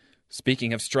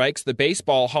 Speaking of strikes, the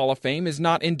Baseball Hall of Fame is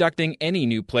not inducting any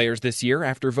new players this year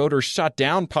after voters shut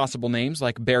down possible names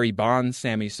like Barry Bonds,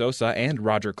 Sammy Sosa, and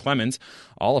Roger Clemens,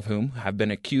 all of whom have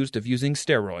been accused of using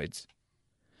steroids.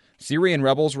 Syrian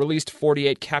rebels released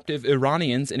 48 captive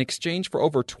Iranians in exchange for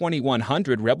over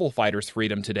 2,100 rebel fighters'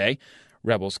 freedom today.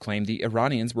 Rebels claim the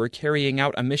Iranians were carrying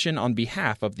out a mission on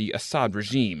behalf of the Assad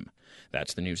regime.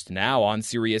 That's the news to now on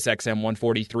Sirius XM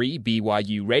 143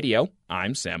 BYU Radio.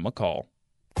 I'm Sam McCall.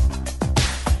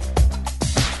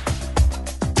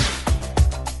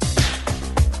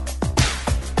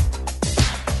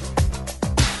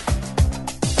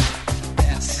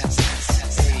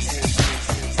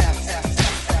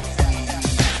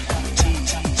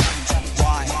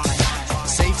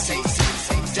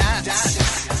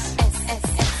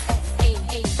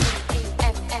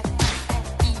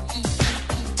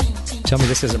 Tell me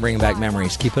this isn't bringing back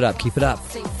memories. Keep it up. Keep it up.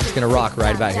 It's going to rock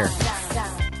right about here.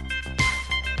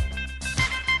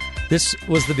 This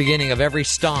was the beginning of every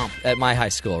stomp at my high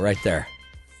school right there.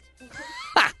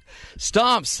 Ha!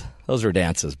 Stomps! Those were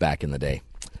dances back in the day.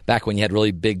 Back when you had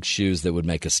really big shoes that would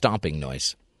make a stomping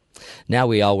noise. Now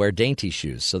we all wear dainty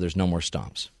shoes, so there's no more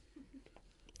stomps.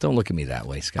 Don't look at me that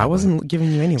way, Scott. I wasn't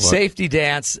giving you any look. Safety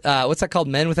dance. What's that called?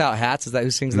 Men Without Hats? Is that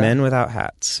who sings that? Men Without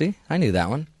Hats. See? I knew that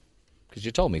one. Because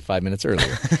you told me 5 minutes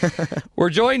earlier.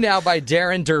 We're joined now by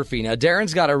Darren Durfey. Now,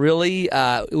 Darren's got a really,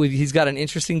 he's got an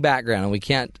interesting background, and we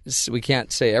can't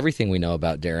say everything we know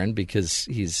about Darren because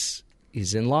he's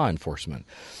in law enforcement.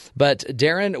 But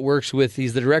Darren works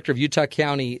he's the director of Utah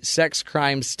County Sex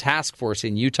Crimes Task Force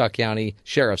in Utah County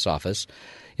Sheriff's Office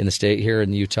in the state here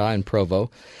in Utah in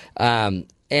Provo.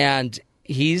 And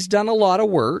he's done a lot of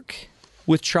work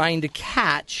with trying to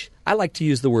catch, I like to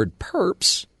use the word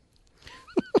perps.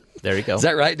 There you go. Is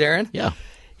that right, Darren? Yeah.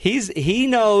 He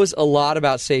knows a lot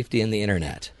about safety in the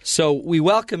internet. So we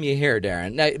welcome you here,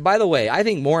 Darren. Now, by the way, I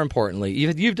think more importantly,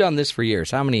 you've done this for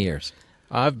years. How many years?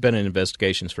 I've been in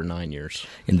investigations for 9 years.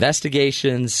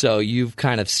 Investigations, so you've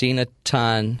kind of seen a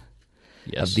ton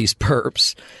of these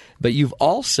perps. But you're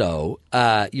also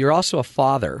a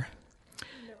father.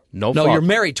 No, you're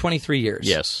married 23 years.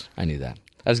 Yes. I knew that.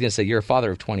 I was going to say you're a father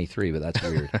of 23, but that's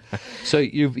weird. So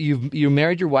you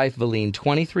married your wife, Valine,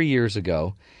 23 years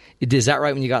ago. Is that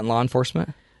right when you got in law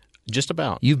enforcement? Just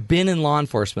about. You've been in law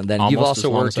enforcement then. Almost you've also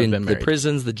worked in the married.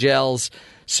 prisons, the jails.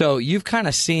 So you've kind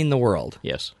of seen the world.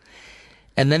 Yes.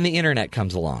 And then the internet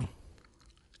comes along.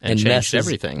 And changed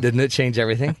everything. Didn't it change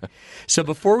everything? So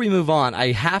before we move on,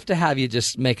 I have to have you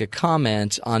just make a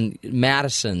comment on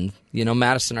Madison. You know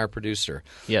Madison, our producer.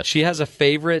 Yes. She has a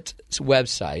favorite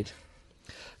website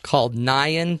called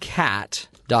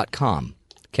nyancat.com.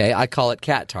 Okay, I call it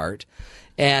Cat Tart.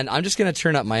 And I'm just going to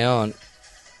turn up my own.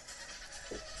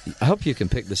 I hope you can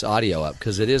pick this audio up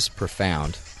because it is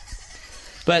profound.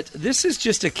 But this is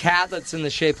just a cat that's in the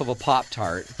shape of a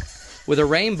Pop-Tart with a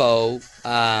rainbow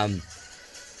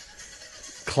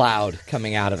cloud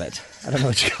coming out of it. I don't know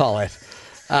what you call it.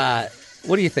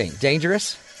 What do you think?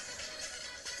 Dangerous?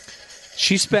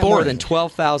 She spent more than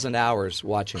 12,000 hours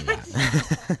watching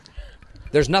that.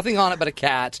 There's nothing on it but a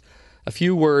cat, a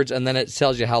few words, and then it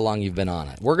tells you how long you've been on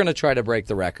it. We're going to try to break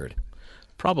the record.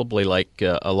 Probably like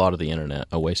a lot of the internet,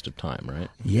 a waste of time, right?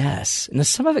 Yes. And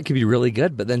some of it could be really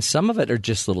good, but then some of it are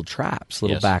just little traps,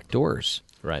 little back doors.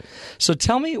 Right. So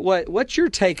tell me, what's your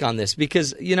take on this?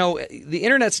 Because, you know, the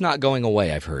internet's not going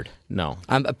away, I've heard. No.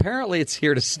 Apparently it's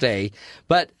here to stay,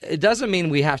 but it doesn't mean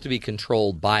we have to be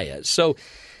controlled by it. So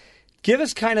Give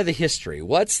us kind of the history.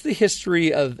 What's the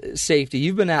history of safety?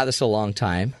 You've been at this a long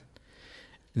time.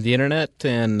 The internet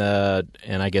and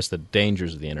I guess the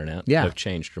dangers of the internet have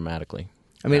changed dramatically.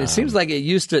 I mean, it seems like it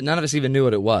used to. None of us even knew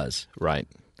what it was. Right.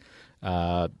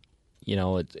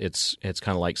 It's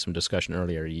kind of like some discussion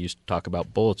earlier. You used to talk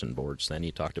about bulletin boards. Then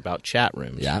you talked about chat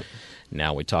rooms. Yeah.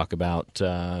 Now we talk about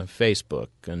Facebook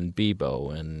and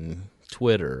Bebo and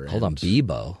Twitter. Hold on,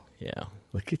 Bebo? Yeah.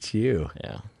 Look at you.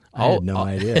 Yeah. I had no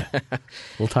idea.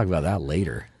 We'll talk about that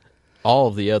later. All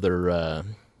of the other,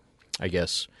 I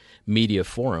guess, media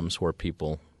forums where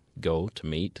people go to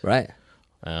meet. Right.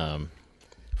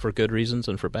 For good reasons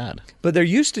and for bad. But there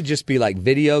used to just be like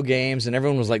video games, and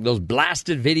everyone was like those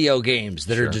blasted video games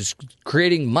that are just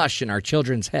creating mush in our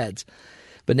children's heads.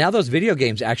 But now those video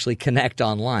games actually connect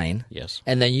online. Yes.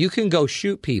 And then you can go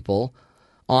shoot people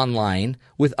online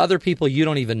with other people you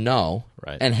don't even know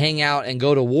and hang out and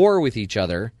go to war with each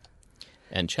other.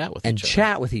 And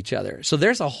chat with each other. So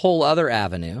there's a whole other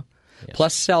avenue. Yes.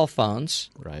 Plus cell phones.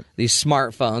 Right. These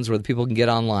smartphones where people can get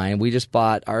online. We just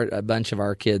bought a bunch of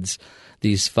our kids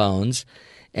these phones,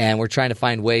 and we're trying to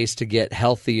find ways to get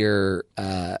healthier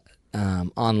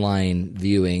online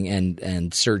viewing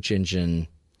and search engine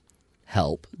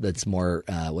help that's more,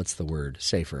 what's the word?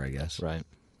 Safer, I guess. Right.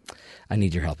 I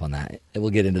need your help on that. We'll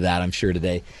get into that, I'm sure,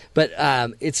 today. But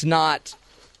it's not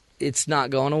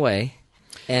going away,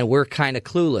 and we're kind of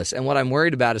clueless. And what I'm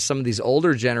worried about is some of these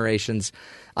older generations.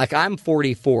 Like, I'm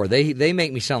 44. They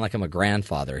make me sound like I'm a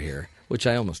grandfather here, which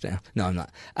I almost am. No, I'm not.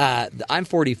 I'm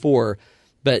 44,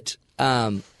 but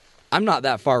I'm not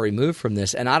that far removed from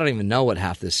this, and I don't even know what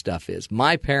half this stuff is.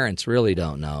 My parents really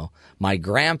don't know. My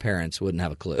grandparents wouldn't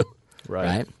have a clue.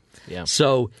 Right? Yeah.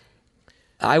 So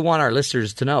I want our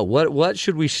listeners to know, what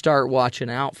should we start watching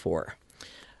out for?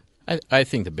 I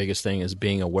think the biggest thing is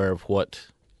being aware of what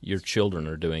your children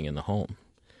are doing in the home.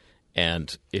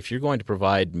 And if you're going to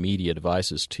provide media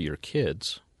devices to your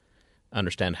kids,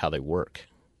 understand how they work.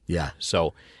 Yeah.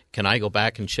 So can I go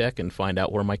back and check and find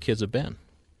out where my kids have been?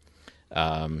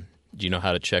 Do you know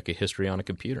how to check a history on a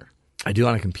computer? I do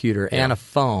on a computer and a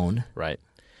phone. Right.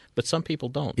 But some people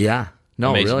don't. Yeah.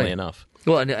 No, amazingly really. enough.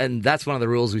 Well, and that's one of the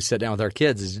rules we set down with our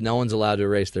kids is no one's allowed to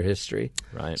erase their history.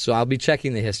 Right. So I'll be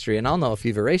checking the history, and I'll know if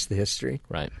you've erased the history.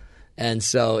 Right. And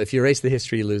so if you erase the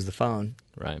history, you lose the phone.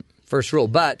 Right. First rule.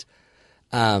 But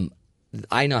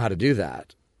I know how to do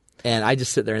that. And I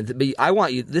just sit there but I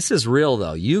want you – this is real,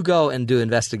 though. You go and do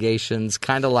investigations,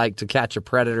 kind of like To Catch a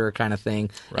Predator kind of thing,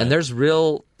 and there's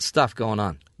real stuff going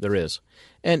on. There is.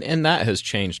 And that has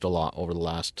changed a lot over the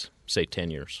last, say, 10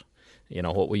 years. You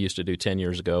know, what we used to do 10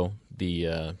 years ago,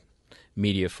 the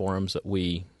media forums that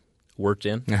we worked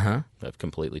in have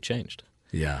completely changed.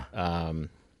 Yeah.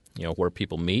 You know, where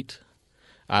people meet.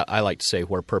 I like to say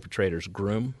where perpetrators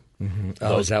groom.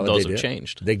 Mm-hmm. Is that what those they have do?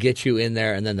 changed. They get you in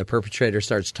there, and then the perpetrator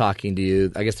starts talking to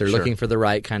you. I guess they're looking for the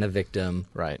right kind of victim.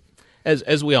 Right.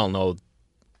 As we all know,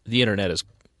 the internet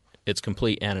it's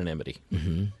complete anonymity.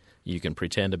 Mm-hmm. You can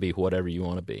pretend to be whatever you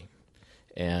want to be,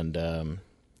 and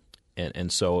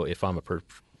so if I'm a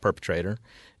perpetrator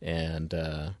and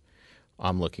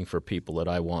I'm looking for people that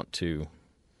I want to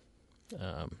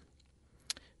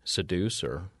seduce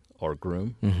or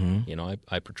groom, you know,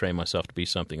 I portray myself to be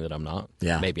something that I'm not.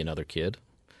 Yeah. Maybe another kid,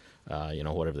 you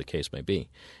know, whatever the case may be.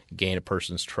 Gain a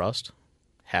person's trust,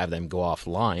 have them go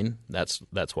offline. That's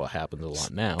what happens a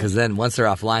lot now. Because then once they're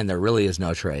offline, there really is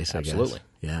no trace, Absolutely.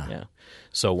 I guess. Yeah.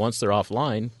 So once they're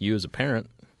offline, you as a parent,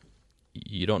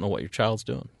 you don't know what your child's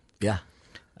doing. Yeah.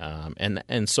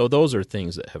 And so those are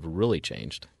things that have really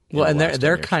changed. Well, and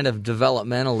they're kind of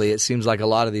developmentally, it seems like a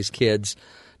lot of these kids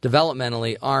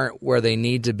developmentally aren't where they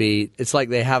need to be. It's like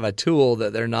they have a tool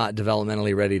that they're not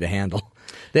developmentally ready to handle.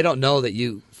 They don't know that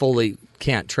you fully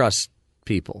can't trust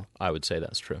people. I would say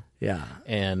that's true. Yeah.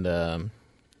 And,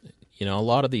 you know, a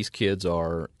lot of these kids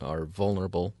are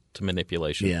vulnerable to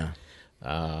manipulation. Yeah.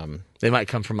 They might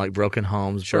come from like broken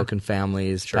homes, broken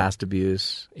families, past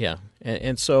abuse. Yeah.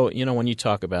 And so, you know, when you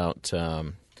talk about,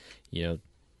 you know,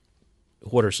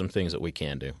 what are some things that we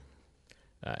can do?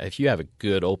 If you have a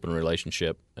good open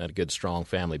relationship and a good strong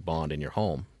family bond in your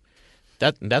home,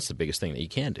 that's the biggest thing that you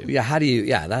can do. Yeah, how do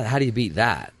you beat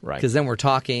that? Right. Because then we're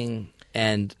talking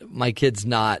and my kid's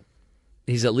not –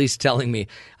 he's at least telling me,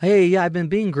 hey, yeah, I've been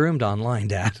being groomed online,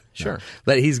 Dad. Sure. No.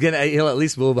 But he'll at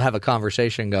least we'll have a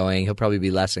conversation going. He'll probably be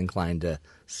less inclined to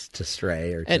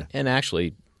stray or to – And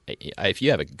actually, if you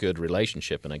have a good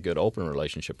relationship and a good open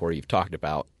relationship where you've talked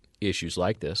about issues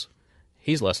like this,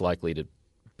 he's less likely to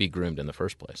be groomed in the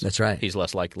first place. That's right. He's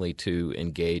less likely to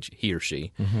engage, he or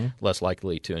she, less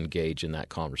likely to engage in that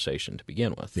conversation to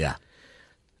begin with. Yeah.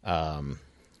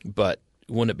 But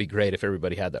wouldn't it be great if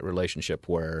everybody had that relationship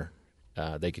where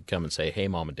they could come and say, hey,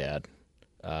 Mom and Dad,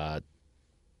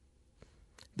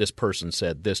 this person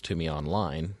said this to me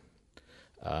online,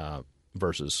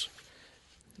 versus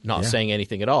not saying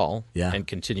anything at all and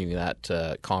continuing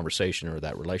that conversation or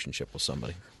that relationship with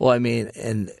somebody. Well, I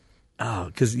mean,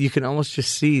 because you can almost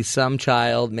just see some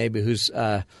child maybe whose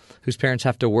parents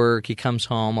have to work. He comes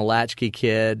home, a latchkey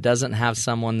kid, doesn't have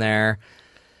someone there.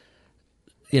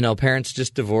 Parents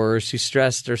just divorced. He's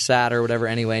stressed or sad or whatever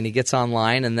anyway, and he gets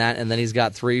online, and then he's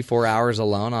got 3-4 hours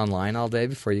alone online all day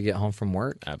before you get home from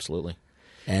work. Absolutely.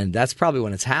 And that's probably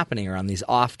when it's happening, around these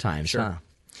off times. Sure. Huh?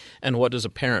 And what does a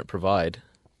parent provide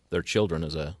their children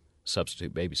as a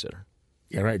substitute babysitter?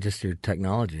 Yeah, right. Just your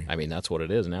technology. I mean, that's what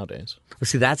it is nowadays. Well,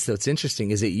 see, that's what's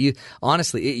interesting. Is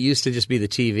honestly, it used to just be the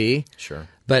TV. Sure.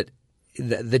 But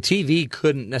the TV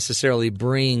couldn't necessarily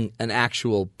bring an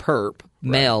actual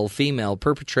male, female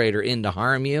perpetrator in to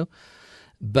harm you.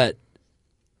 But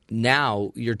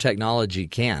now your technology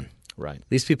can. Right.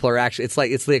 These people are actually,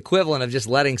 it's the equivalent of just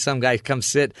letting some guy come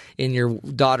sit in your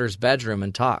daughter's bedroom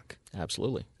and talk.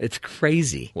 Absolutely. It's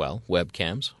crazy. Well,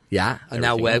 webcams. Yeah. And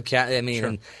now webcam,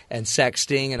 Sure. and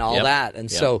sexting and all that.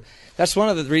 And Yep. so that's one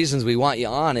of the reasons we wanted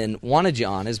you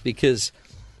on is because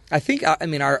I think,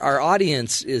 our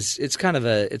audience it's kind of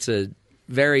it's a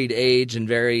varied age and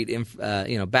varied,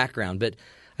 background. But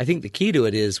I think the key to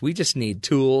it is we just need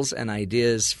tools and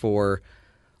ideas for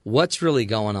what's really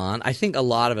going on. I think a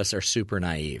lot of us are super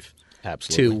naive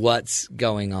Absolutely. to what's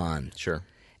going on. Sure.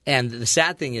 And the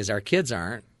sad thing is our kids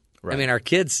aren't. Right. I mean, our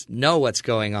kids know what's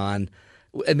going on.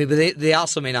 I mean, but they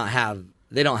also may not have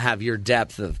 – they don't have your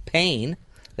depth of pain.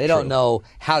 They don't know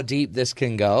how deep this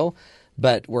can go.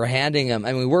 But we're handing them –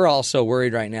 I mean, we're also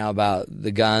worried right now about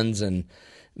the guns and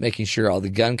making sure all the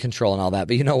gun control and all that.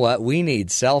 But you know what? We need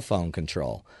cell phone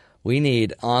control. We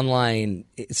need online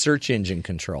search engine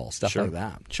control, stuff like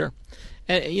that. Sure.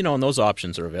 And, and those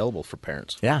options are available for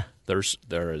parents. Yeah.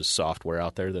 There is software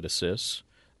out there that assists.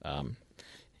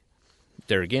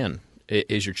 There again,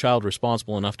 is your child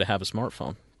responsible enough to have a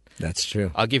smartphone? That's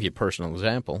true. I'll give you a personal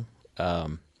example.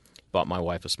 Bought my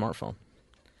wife a smartphone.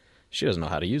 She doesn't know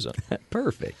how to use it.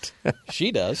 Perfect.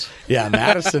 She does. Yeah,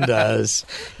 Madison does.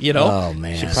 Oh,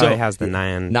 man. She probably has the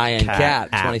Nyan Cat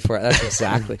app. 24. That's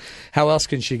exactly. How else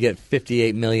can she get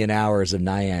 58 million hours of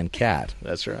Nyan Cat?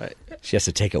 That's right. She has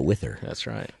to take it with her. That's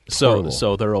right. Horrible.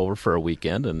 So they're over for a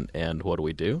weekend, and what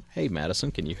do? Hey,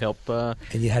 Madison, can you help? And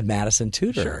you had Madison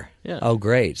tutor. Sure. Yeah. Oh,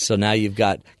 great. So now you've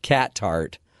got Cat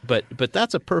Tart. But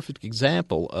that's a perfect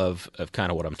example of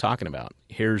kind of what I'm talking about.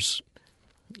 Here's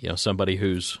somebody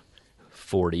who's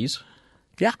 40s.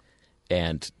 Yeah.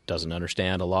 And doesn't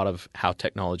understand a lot of how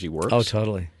technology works. Oh,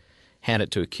 totally. Hand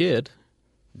it to a kid,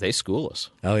 they school us.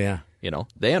 Oh, yeah.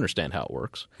 They understand how it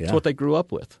works. Yeah. It's what they grew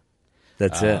up with.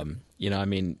 That's it.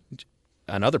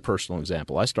 Another personal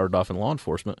example. I started off in law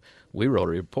enforcement. We wrote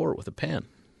a report with a pen.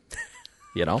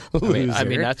 That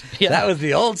was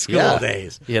the old school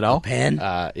days. A pen?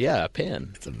 A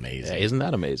pen. It's amazing. Yeah, isn't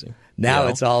that amazing? Now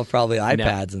it's all probably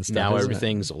iPads and stuff. Now isn't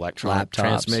everything's it? electronic Laptops.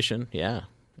 transmission. Yeah,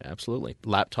 absolutely.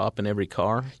 Laptop in every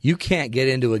car. You can't get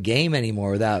into a game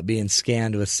anymore without being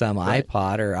scanned with some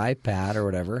iPod or iPad or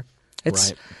whatever.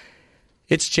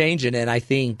 It's changing, and I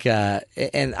think,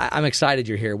 and I'm excited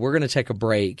you're here. We're going to take a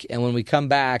break, and when we come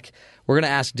back, we're going to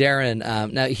ask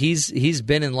Darren. Now he's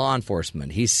been in law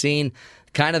enforcement. He's seen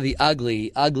kind of the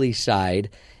ugly side,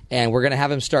 and we're going to have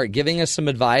him start giving us some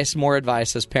advice, more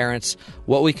advice as parents,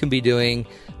 what we can be doing.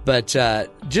 But I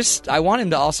want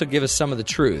him to also give us some of the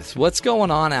truth. What's going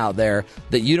on out there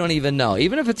that you don't even know?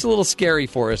 Even if it's a little scary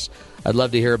for us, I'd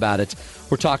love to hear about it.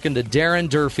 We're talking to Darren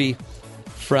Durfey.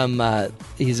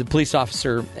 He's a police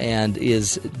officer and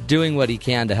is doing what he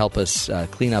can to help us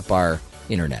clean up our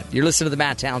internet. You're listening to the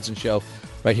Matt Townsend Show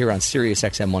right here on Sirius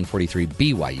XM 143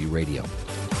 BYU Radio.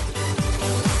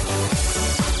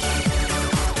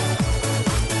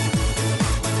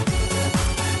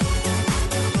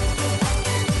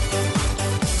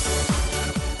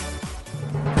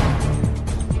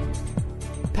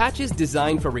 Patches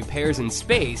designed for repairs in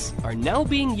space are now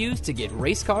being used to get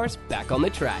race cars back on the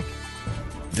track.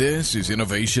 This is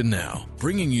Innovation Now,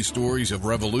 bringing you stories of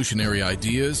revolutionary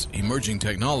ideas, emerging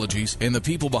technologies, and the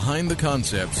people behind the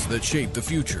concepts that shape the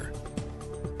future.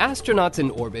 Astronauts in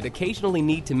orbit occasionally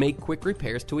need to make quick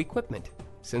repairs to equipment.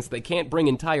 Since they can't bring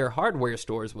entire hardware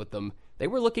stores with them, they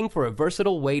were looking for a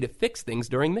versatile way to fix things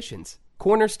during missions.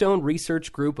 Cornerstone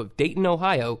Research Group of Dayton,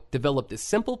 Ohio, developed a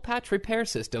simple patch repair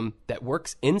system that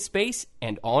works in space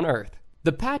and on Earth.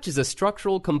 The patch is a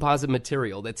structural composite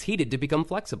material that's heated to become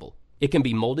flexible. It can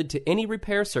be molded to any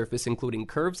repair surface, including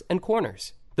curves and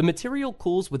corners. The material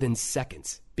cools within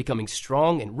seconds, becoming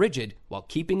strong and rigid while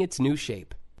keeping its new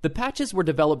shape. The patches were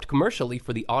developed commercially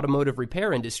for the automotive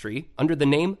repair industry under the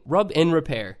name Rub-In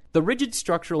Repair. The rigid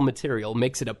structural material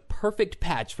makes it a perfect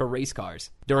patch for race cars.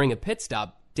 During a pit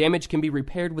stop, damage can be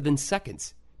repaired within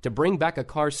seconds to bring back a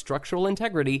car's structural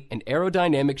integrity and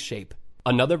aerodynamic shape.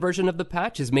 Another version of the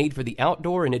patch is made for the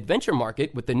outdoor and adventure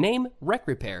market with the name Rec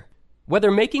Repair.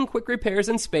 Whether making quick repairs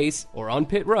in space or on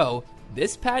pit row,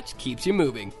 this patch keeps you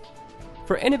moving.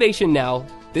 For Innovation Now,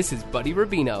 this is Buddy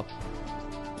Rubino.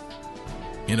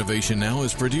 Innovation Now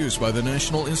is produced by the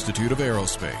National Institute of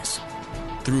Aerospace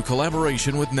through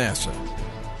collaboration with NASA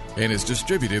and is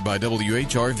distributed by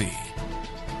WHRV.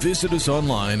 Visit us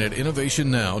online at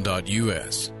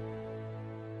innovationnow.us.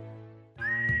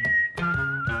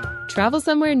 Travel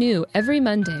somewhere new every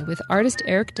Monday with artist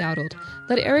Eric Dowdle.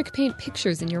 Let Eric paint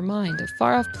pictures in your mind of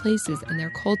far-off places and their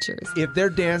cultures. If they're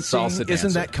dancing,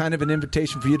 isn't that kind of an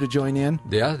invitation for you to join in?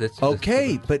 Yeah, that's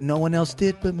okay, but no one else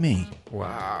did but me.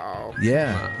 Wow.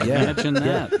 Yeah. Imagine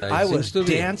that. Yeah. I was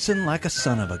dancing like a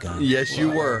son of a gun. Yes, you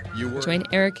were. Join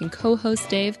Eric and co-host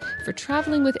Dave for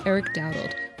Traveling with Eric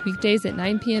Dowdle, weekdays at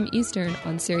 9 p.m. Eastern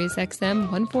on SiriusXM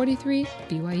 143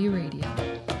 BYU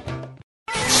Radio.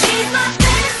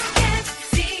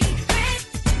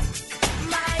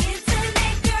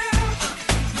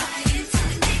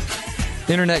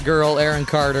 Internet girl, Aaron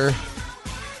Carter.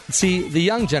 See, the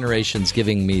young generation's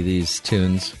giving me these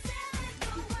tunes.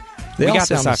 We got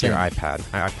this off your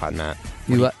iPod, Matt.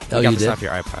 You got this did? off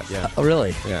your iPod, yeah. Oh,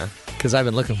 really? Yeah. Because I've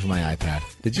been looking for my iPad.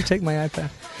 Did you take my iPad?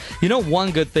 You know,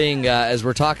 one good thing as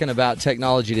we're talking about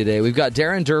technology today, we've got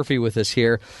Darren Durfey with us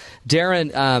here.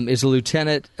 Darren is a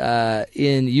lieutenant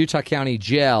in Utah County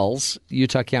Jails,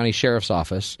 Utah County Sheriff's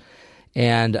Office.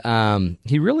 And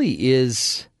he really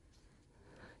is...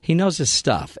 He knows his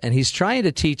stuff, and he's trying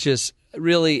to teach us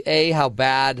really, how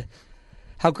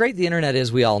great the internet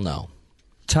is, we all know.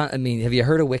 I mean, have you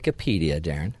heard of Wikipedia,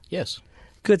 Darren? Yes.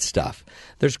 Good stuff.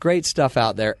 There's great stuff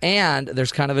out there, and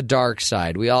there's kind of a dark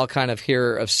side. We all kind of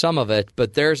hear of some of it,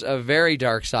 but there's a very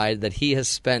dark side that he has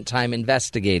spent time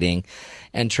investigating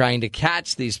and trying to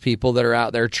catch these people that are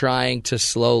out there trying to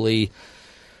slowly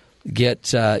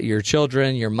get your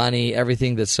children, your money,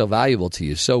 everything that's so valuable to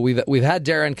you. So we've had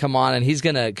Darren come on, and he's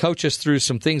going to coach us through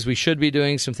some things we should be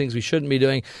doing, some things we shouldn't be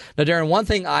doing. Now, Darren, one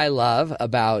thing I love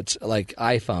about like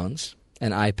iPhones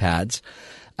and iPads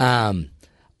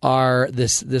are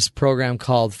this program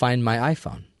called Find My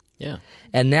iPhone. Yeah.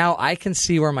 And now I can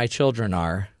see where my children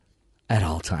are at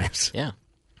all times. Yeah.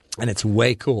 And it's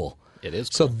way cool. It is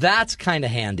So cool. that's kind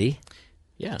of handy.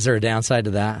 Yeah. Is there a downside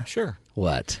to that? Sure.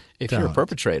 What? If you're a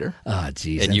perpetrator, oh,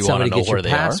 geez, and you want to know where your they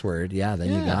password, yeah,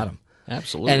 then you got them.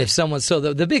 Absolutely. And if someone, so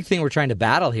the big thing we're trying to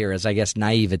battle here is, I guess,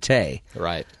 naivete.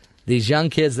 Right. These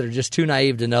young kids that are just too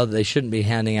naive to know that they shouldn't be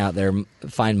handing out their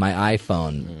Find My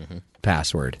iPhone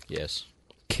password. Yes.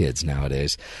 Kids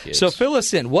nowadays. Kids. So fill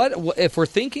us in. What if we're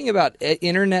thinking about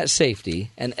internet safety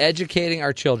and educating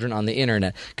our children on the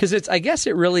internet? Because I guess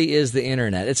it really is the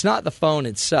internet. It's not the phone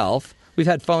itself. We've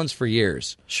had phones for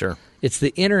years. Sure. It's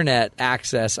the internet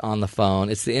access on the phone.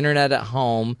 It's the internet at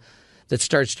home that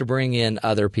starts to bring in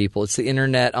other people. It's the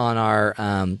internet on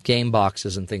our game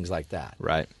boxes and things like that.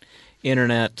 Right.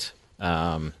 Internet,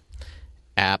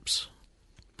 apps,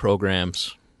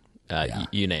 programs,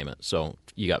 you name it. So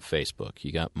you got Facebook,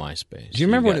 you got MySpace. Do you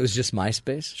remember when it was just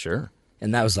MySpace? Sure.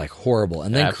 And that was like horrible.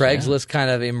 And then Craigslist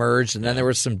kind of emerged, and then there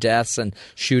were some deaths and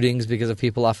shootings because of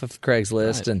people off of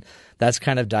Craigslist, and that's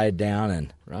kind of died down.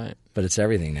 And right. But it's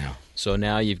everything now. So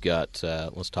now you've got,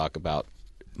 let's talk about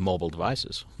mobile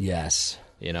devices. Yes.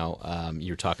 You know,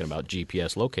 you're talking about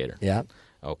GPS locator. Yeah.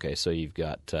 Okay, so you've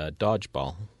got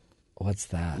Dodgeball. What's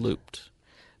that? Looped.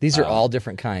 These are all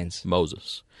different kinds.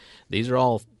 Moses. These are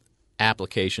all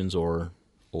applications or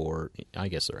I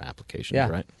guess they're applications,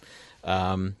 right?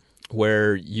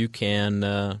 Where you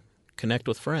can connect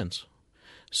with friends.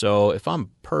 So if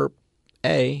I'm Perp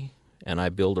A and I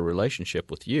build a relationship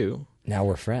with you. Now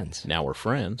we're friends.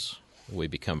 We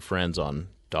become friends on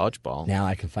Dodgeball. Now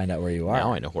I can find out where you are.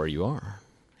 Now I know where you are.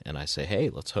 And I say, hey,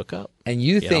 let's hook up. And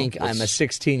you think I'm a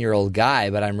 16-year-old guy,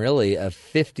 but I'm really a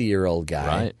 50-year-old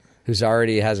guy who's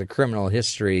already has a criminal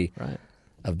history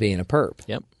of being a perp.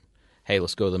 Yep. Hey,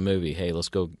 let's go to the movie. Hey, let's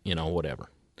go, whatever.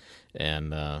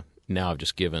 And now I've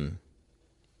just given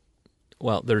 –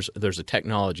 well, there's a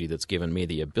technology that's given me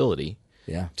the ability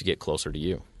to get closer to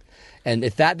you. And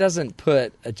if that doesn't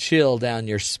put a chill down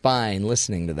your spine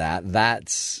listening to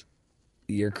that,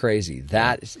 you're crazy.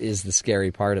 That is the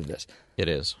scary part of this. It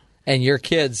is. And your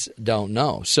kids don't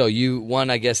know. So one,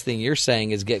 I guess, thing you're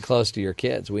saying is get close to your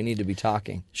kids. We need to be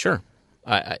talking. Sure.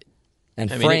 And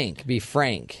And be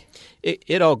frank.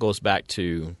 It all goes back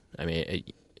to,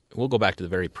 we'll go back to the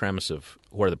very premise of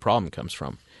where the problem comes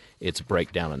from. It's a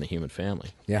breakdown in the human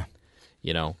family. Yeah.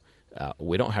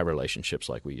 We don't have relationships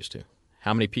like we used to.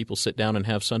 How many people sit down and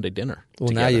have Sunday dinner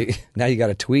together? now you got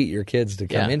to tweet your kids to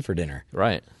come in for dinner.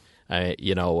 Right.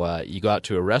 You go out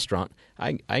to a restaurant.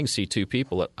 I can see two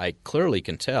people that I clearly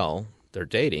can tell they're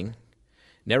dating,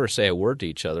 never say a word to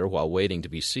each other while waiting to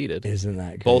be seated. Isn't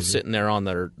that crazy? Both sitting there on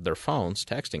their phones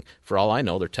texting. For all I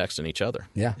know, they're texting each other.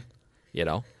 Yeah.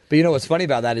 But what's funny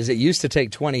about that is it used to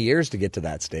take 20 years to get to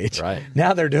that stage. Right.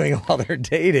 Now they're doing it while they're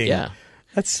dating. Yeah.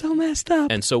 That's so messed up.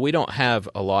 And so we don't have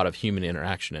a lot of human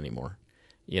interaction anymore.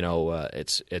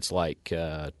 It's like,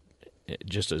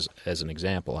 just as an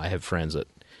example, I have friends that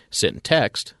sit and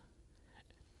text.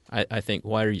 I think,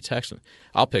 why are you texting?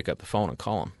 I'll pick up the phone and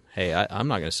call them. Hey, I'm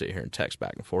not going to sit here and text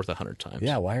back and forth 100 times.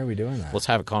 Yeah, why are we doing that? Let's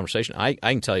have a conversation. I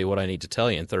can tell you what I need to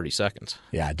tell you in 30 seconds.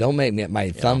 Yeah, don't make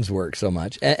my thumbs work so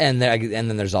much. And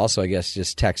then there's also, I guess,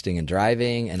 just texting and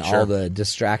driving and all the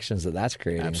distractions that's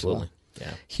creating. Absolutely. As well.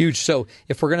 Yeah. Huge. So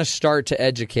if we're going to start to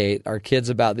educate our kids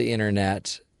about the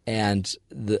internet and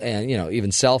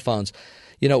even cell phones,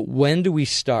 when do we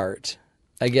start?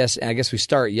 I guess we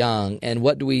start young. And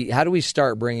how do we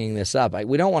start bringing this up?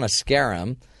 We don't want to scare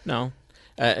them. No.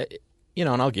 And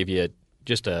I'll give you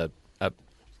just a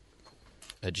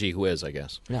gee whiz, I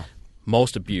guess. Yeah.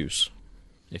 Most abuse,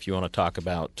 if you want to talk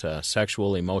about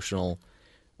sexual, emotional,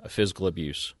 physical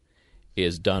abuse,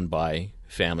 is done by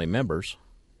family members,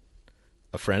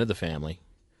 a friend of the family,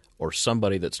 or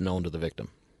somebody that's known to the victim.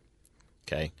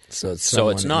 Okay? So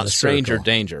it's not stranger circle.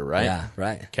 danger, right? Yeah,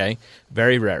 right. Okay?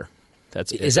 Very rare.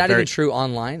 Is that even true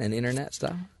online and internet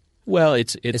stuff? Well,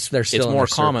 it's more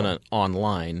common circle.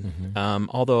 online. Mm-hmm.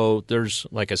 Although there's,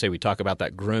 like I say, we talk about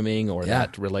that grooming or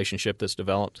that relationship that's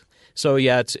developed. So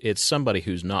it's somebody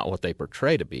who's not what they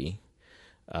portray to be.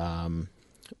 And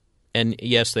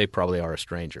yes, they probably are a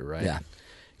stranger, right? Yeah.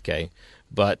 Okay.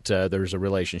 But there's a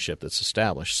relationship that's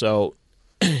established. So,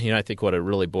 I think what it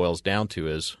really boils down to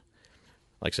is,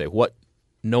 like I say,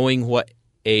 knowing what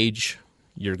age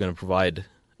you're going to provide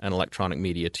an electronic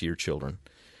media to your children.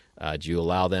 Do you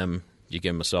allow them? Do you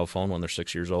give them a cell phone when they're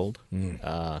 6 years old?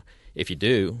 If you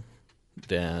do,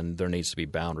 then there needs to be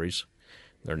boundaries.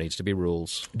 There needs to be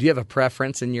rules. Do you have a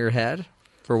preference in your head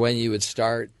for when you would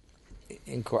start?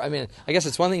 I guess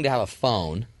it's one thing to have a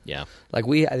phone. Yeah. Like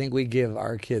I think we give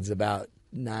our kids about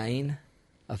 9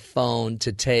 a phone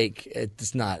to take.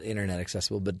 It's not internet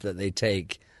accessible, but that they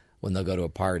take when they'll go to a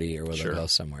party or when they'll go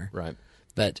somewhere. Right.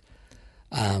 But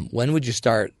when would you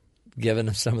start giving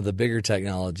them some of the bigger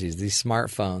technologies, these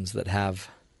smartphones that have?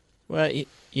 Well,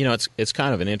 it's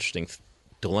kind of an interesting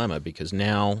dilemma because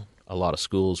now a lot of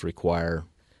schools require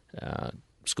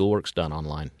schoolwork's done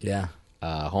online. Yeah.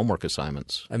 Homework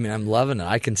assignments. I'm loving it.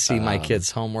 I can see my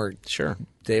kids' homework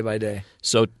day by day.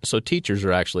 So teachers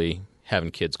are actually having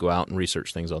kids go out and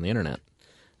research things on the internet.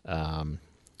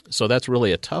 So that's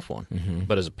really a tough one. Mm-hmm.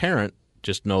 But as a parent,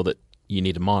 just know that you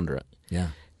need to monitor it. Yeah.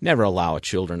 Never allow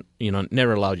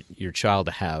never allow your child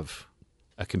to have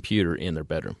a computer in their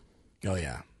bedroom. Oh,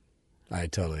 yeah. I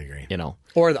totally agree.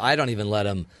 Or I don't even let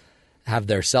them have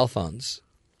their cell phones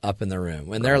up in the room.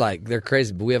 When they're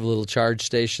crazy, but we have a little charge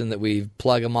station that we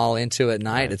plug them all into at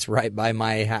night. Right. It's right by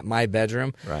my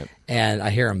bedroom. Right. And I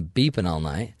hear them beeping all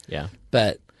night. Yeah.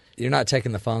 But you're not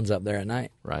taking the phones up there at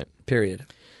night. Right. Period.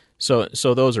 So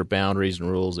those are boundaries and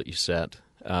rules that you set.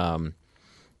 I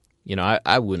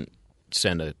wouldn't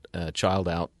send a child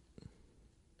out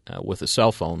with a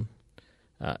cell phone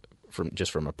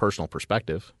from a personal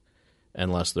perspective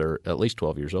unless they're at least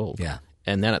 12 years old. Yeah.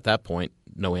 And then at that point,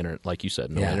 no internet, like you said,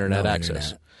 no internet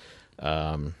access.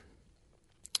 But,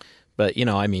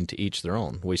 to each their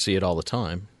own. We see it all the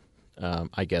time.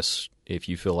 I guess if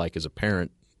you feel like as a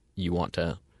parent you want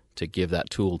to give that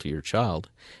tool to your child,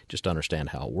 just understand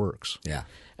how it works. Yeah.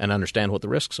 And understand what the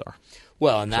risks are.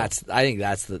 Well, and I think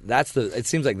that's the it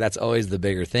seems like that's always the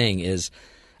bigger thing is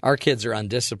our kids are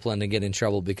undisciplined and get in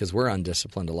trouble because we're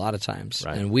undisciplined a lot of times.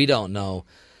 Right. And we don't know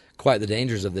quite the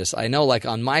dangers of this. I know, like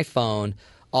on my phone,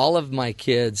 all of my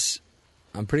kids,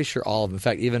 I'm pretty sure all of them, in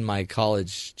fact, even my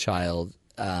college child,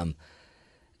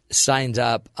 signed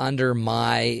up under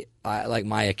my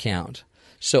account.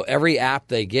 So every app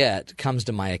they get comes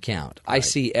to my account. Right. I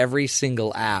see every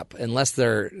single app, unless they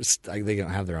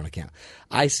don't have their own account.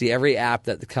 I see every app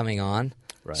that's coming on.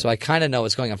 Right. So I kind of know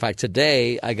what's going on. In fact,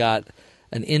 today I got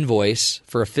an invoice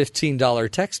for a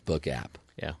 $15 textbook app.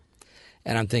 Yeah.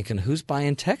 And I'm thinking, who's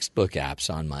buying textbook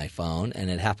apps on my phone? And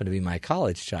it happened to be my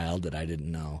college child that I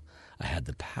didn't know I had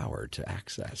the power to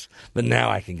access. But now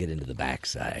I can get into the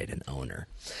backside and own her.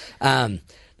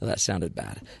 No, that sounded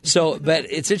bad. So, but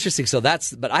it's interesting.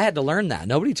 But I had to learn that.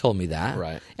 Nobody told me that.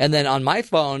 Right. And then on my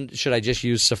phone, should I just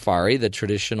use Safari, the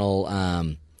traditional,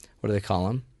 what do they call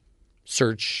them?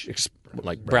 Search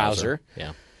browser.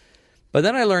 Yeah. But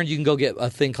then I learned you can go get a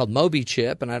thing called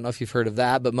MobiChip, and I don't know if you've heard of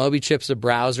that, but MobiChip's a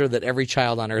browser that every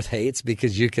child on earth hates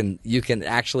because you can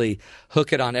actually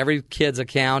hook it on every kid's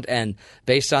account and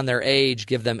based on their age,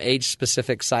 give them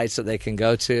age-specific sites that they can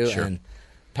go to. Sure. And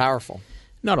powerful.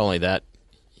 Not only that,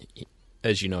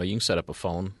 as you know, you can set up a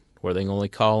phone where they can only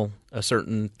call a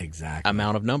certain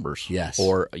amount of numbers. Yes.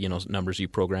 Or, numbers you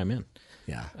program in.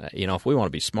 Yeah. If we want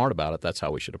to be smart about it, that's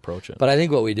how we should approach it. But I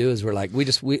think what we do is we're like,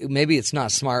 maybe it's not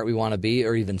smart we want to be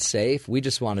or even safe. We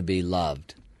just want to be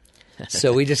loved.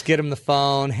 So we just get them the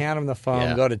phone, hand them the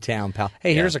phone, go to town, pal.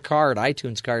 Hey, here's a card,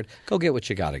 iTunes card. Go get what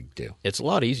you got to do. It's a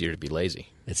lot easier to be lazy.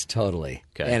 It's totally.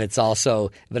 Okay. And it's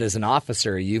also, but as an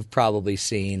officer, you've probably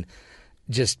seen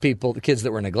just kids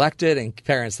that were neglected and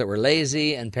parents that were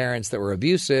lazy and parents that were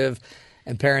abusive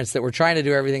and parents that were trying to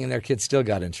do everything and their kids still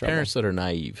got in trouble. Parents that are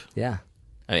naive. Yeah.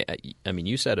 I mean,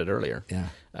 you said it earlier. Yeah.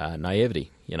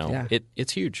 Naivety,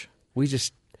 it's huge. We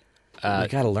just we got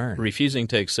to learn. Refusing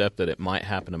to accept that it might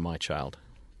happen to my child.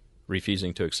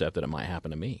 Refusing to accept that it might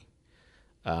happen to me.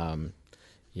 How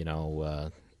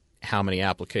many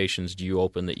applications do you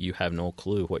open that you have no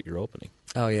clue what you're opening?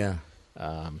 Oh, yeah.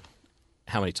 How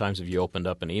many times have you opened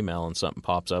up an email and something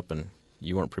pops up and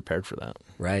you weren't prepared for that?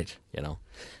 Right.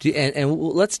 And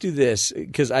let's do this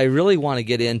because I really want to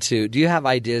get into. Do you have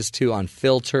ideas too on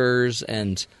filters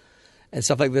and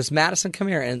stuff like this? Madison, come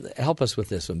here and help us with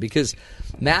this one because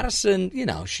Madison,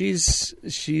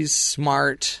 she's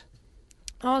smart.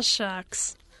 Oh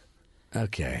shucks.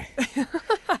 Okay.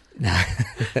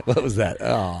 What was that?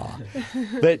 Oh,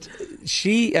 but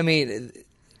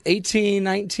 18,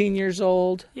 19 years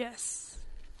old. Yes.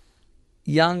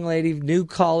 Young lady, new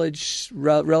college,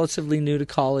 relatively new to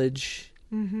college.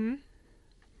 Mm-hmm.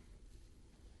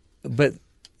 But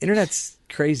internet's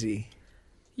crazy.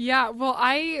 Yeah, well,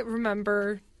 I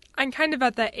remember, I'm kind of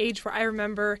at that age where I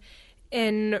remember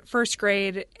in first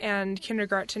grade and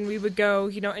kindergarten, we would go,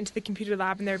 into the computer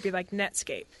lab and there would be like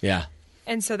Netscape. Yeah.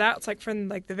 And so that's like from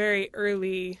like the very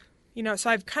early, so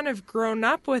I've kind of grown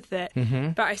up with it,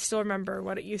 but I still remember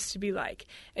what it used to be like.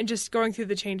 And just going through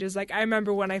the changes, like I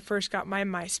remember when I first got my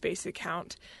MySpace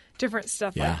account, different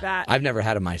stuff like that. I've never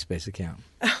had a MySpace account.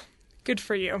 Good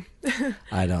for you.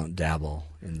 I don't dabble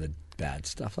in the bad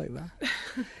stuff like that.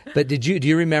 But do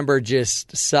you remember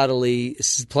just subtly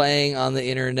playing on the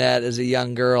internet as a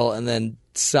young girl and then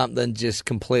something just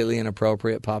completely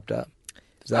inappropriate popped up?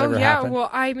 Does that ever happen? Well,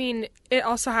 I mean, it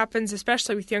also happens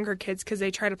especially with younger kids because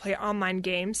they try to play online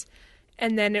games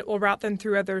and then it will route them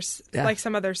through others, like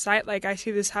some other site. Like I see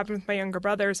this happen with my younger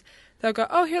brothers. They'll go,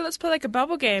 oh, here, let's play like a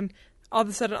bubble game. All of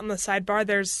a sudden on the sidebar,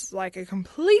 there's like a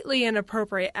completely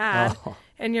inappropriate ad. Oh.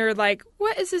 And you're like,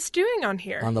 what is this doing on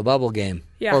here? On the bubble game.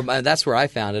 Yeah. Or that's where I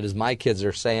found it is my kids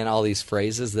are saying all these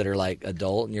phrases that are like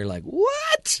adult and you're like,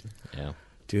 what? Yeah.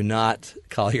 Do not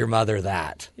call your mother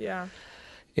that. Yeah.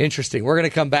 Interesting. We're going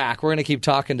to come back. We're going to keep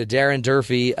talking to Darren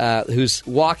Durfey, who's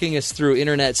walking us through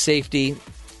internet safety.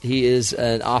 He is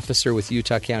an officer with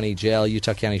Utah County Jail,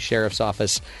 Utah County Sheriff's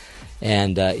Office,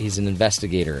 and he's an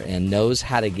investigator and knows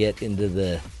how to get into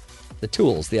the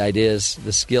tools, the ideas,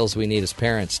 the skills we need as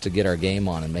parents to get our game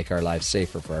on and make our lives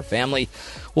safer for our family.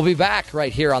 We'll be back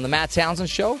right here on the Matt Townsend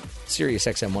Show, Sirius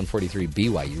XM 143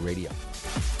 BYU Radio.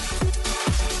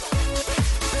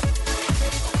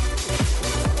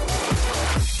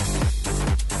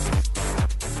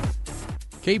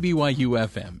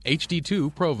 KBYU-FM,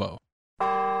 HD2 Provo.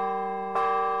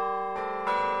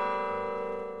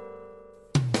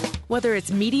 Whether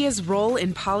it's media's role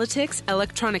in politics,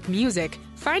 electronic music,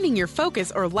 finding your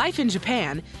focus, or life in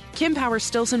Japan, Kim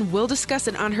Power-Stilson will discuss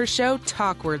it on her show,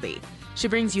 Talkworthy. She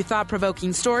brings you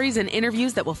thought-provoking stories and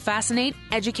interviews that will fascinate,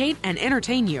 educate, and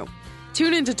entertain you.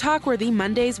 Tune into Talkworthy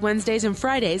Mondays, Wednesdays, and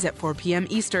Fridays at 4 p.m.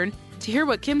 Eastern to hear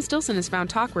what Kim Stilson has found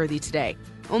talkworthy today.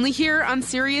 Only here on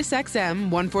Sirius XM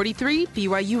 143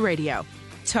 BYU Radio.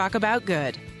 Talk about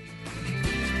good.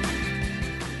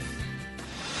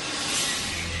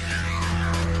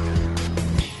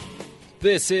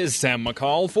 This is Sam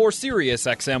McCall for Sirius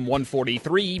XM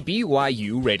 143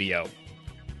 BYU Radio.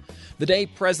 The day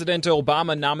President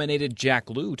Obama nominated Jack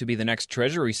Lew to be the next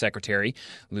Treasury Secretary,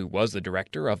 Lew was the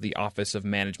director of the Office of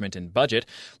Management and Budget,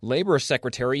 Labor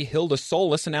Secretary Hilda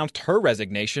Solis announced her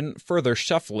resignation, further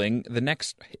shuffling the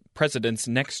next president's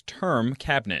next term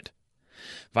cabinet.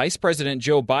 Vice President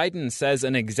Joe Biden says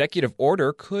an executive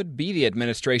order could be the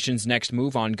administration's next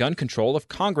move on gun control if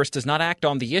Congress does not act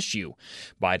on the issue.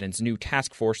 Biden's new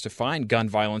task force to find gun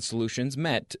violence solutions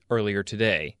met earlier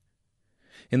today.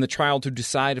 In the trial to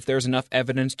decide if there's enough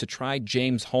evidence to try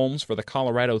James Holmes for the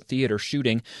Colorado theater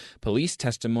shooting, police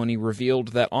testimony revealed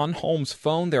that on Holmes'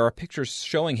 phone there are pictures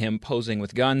showing him posing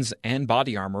with guns and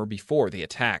body armor before the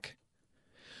attack.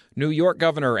 New York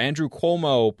Governor Andrew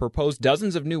Cuomo proposed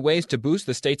dozens of new ways to boost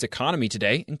the state's economy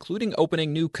today, including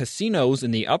opening new casinos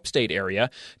in the upstate area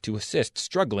to assist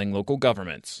struggling local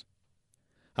governments.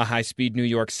 A high-speed New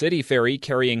York City ferry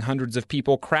carrying hundreds of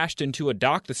people crashed into a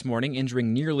dock this morning,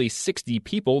 injuring nearly 60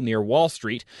 people near Wall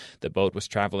Street. The boat was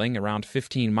traveling around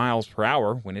 15 miles per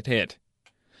hour when it hit.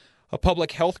 A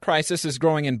public health crisis is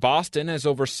growing in Boston as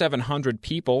over 700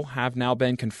 people have now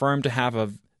been confirmed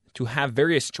to have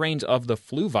various strains of the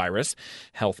flu virus.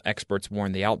 Health experts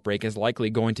warn the outbreak is likely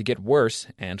going to get worse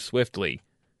and swiftly.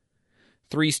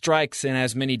 3 strikes in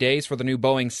as many days for the new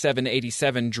Boeing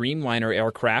 787 Dreamliner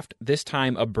aircraft. This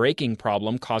time, a braking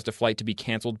problem caused a flight to be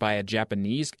canceled by a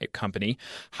Japanese company,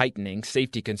 heightening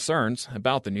safety concerns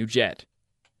about the new jet.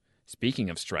 Speaking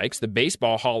of strikes, the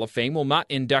Baseball Hall of Fame will not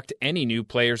induct any new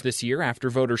players this year after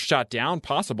voters shot down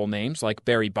possible names like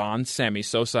Barry Bonds, Sammy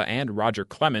Sosa, and Roger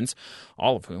Clemens,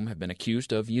 all of whom have been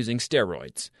accused of using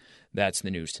steroids. That's the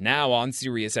news to now on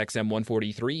Sirius XM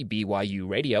 143 BYU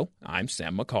Radio. I'm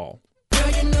Sam McCall. Girl,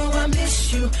 you know I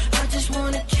miss you. I just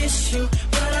wanna kiss you,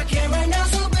 but I can't right now,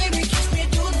 so baby, kiss me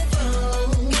through the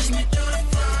phone. Kiss me through the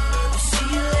phone. I'll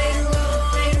see you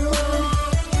later on.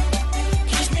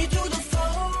 Kiss me through the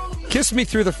phone. Kiss Me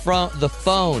Through the Phone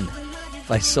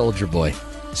by Soulja Boy.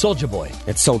 Soulja Boy.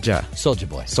 It's Soulja. Soulja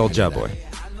Boy. Soulja Boy.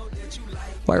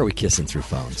 Why are we kissing through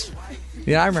phones?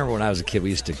 Yeah, I remember when I was a kid,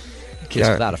 we used to kiss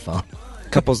without a phone.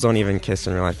 Couples don't even kiss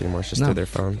in real life anymore. It's just No. through their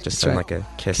phone. Just That's send right. like a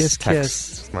kiss text.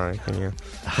 Kiss. My opinion.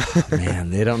 Man,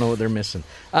 they don't know what they're missing.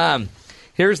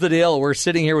 Here's the deal. We're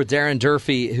sitting here with Darren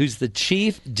Durfey, who's the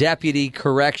Chief Deputy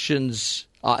Corrections.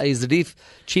 He's the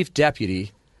Chief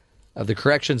Deputy of the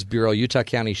Corrections Bureau, Utah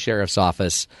County Sheriff's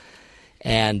Office.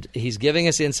 And he's giving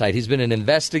us insight. He's been an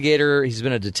investigator. He's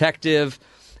been a detective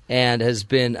and has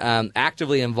been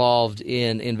actively involved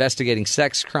in investigating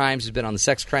sex crimes. He's been on the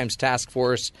Sex Crimes Task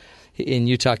Force in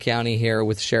Utah County here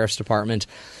with the Sheriff's Department.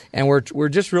 And we're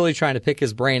just really trying to pick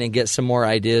his brain and get some more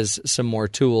ideas, some more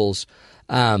tools.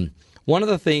 One of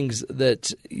the things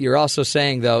that you're also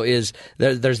saying, though, is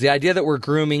there's the idea that we're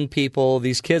grooming people.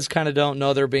 These kids kind of don't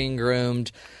know they're being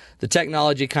groomed. The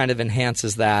technology kind of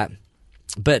enhances that.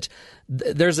 But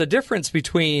there's a difference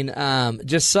between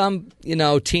just some,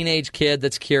 teenage kid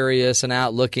that's curious and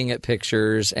out looking at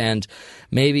pictures and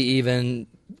maybe even,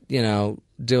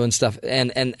 doing stuff and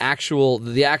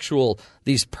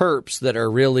these perps that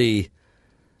are really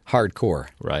hardcore.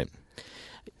 Right.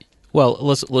 Well,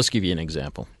 let's give you an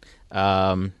example.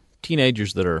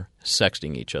 Teenagers that are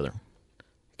sexting each other.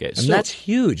 Okay, and that's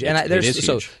huge. And it is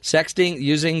so huge. sexting,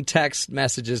 using text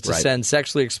messages to Right. send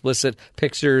sexually explicit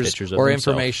pictures of or themselves.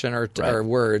 information or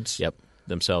words. Yep,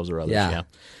 themselves or others. Yeah.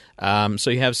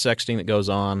 So you have sexting that goes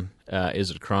on.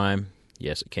 Is it a crime?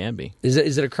 Yes, it can be. Is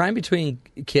it a crime between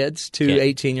kids,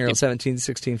 18-year-olds, 17,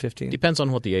 16, 15? Depends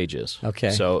on what the age is. Okay.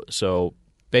 So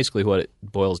basically what it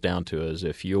boils down to is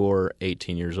if you're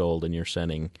 18 years old and you're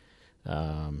sending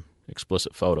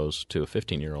explicit photos to a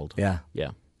 15-year-old. Yeah.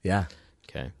 Yeah.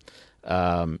 Okay.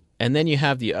 And then you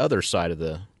have the other side of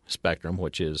the spectrum,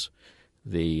 which is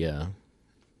the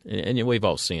and we've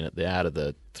all seen it, the ad of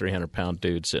the 300-pound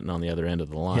dude sitting on the other end of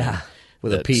the line. Yeah,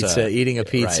 with a pizza, eating a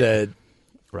pizza,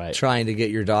 right. Trying to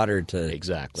get your daughter to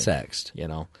exactly sext.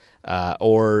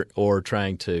 Or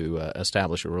trying to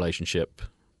establish a relationship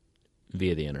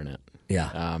via the internet.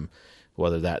 Yeah.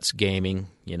 Whether that's gaming,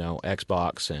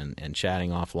 Xbox and chatting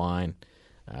offline,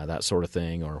 that sort of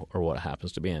thing, or what it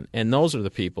happens to be. And those are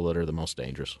the people that are the most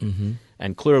dangerous. Mm-hmm.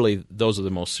 And clearly, those are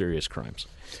the most serious crimes.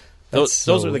 Those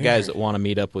are the guys that want to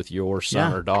meet up with your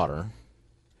son or daughter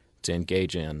to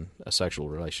engage in a sexual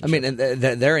relationship. I mean, and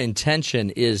their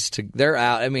intention is they're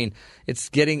out. I mean,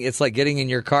 it's like getting in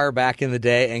your car back in the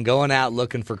day and going out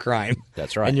looking for crime.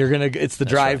 That's right. And it's the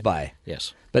drive-by. Right.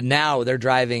 Yes. But now they're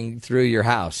driving through your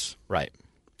house. Right.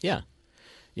 Yeah.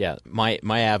 Yeah. My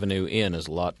avenue in is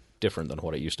a lot different than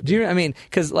what it used to be. Do you? I mean,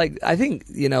 because I think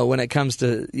when it comes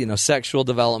to sexual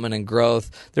development and growth,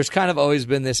 there's kind of always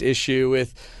been this issue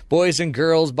with boys and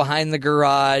girls behind the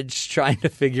garage trying to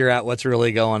figure out what's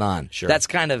really going on. Sure. That's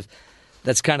kind of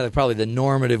probably the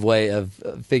normative way of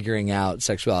figuring out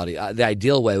sexuality. The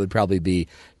ideal way would probably be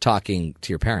talking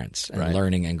to your parents and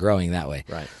learning and growing that way.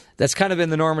 Right. That's kind of in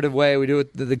the normative way. We do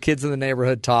it. The kids in the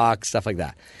neighborhood talk, stuff like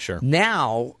that. Sure.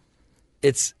 Now,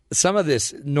 it's some of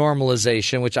this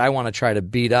normalization, which I want to try to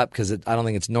beat up because I don't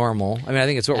think it's normal. I mean, I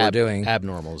think it's what we're doing.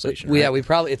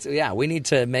 Abnormalization. We need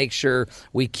to make sure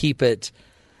we keep it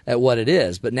at what it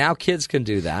is. But now kids can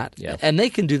do that, and they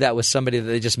can do that with somebody that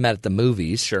they just met at the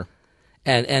movies. Sure.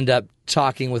 And end up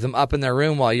talking with them up in their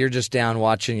room while you're just down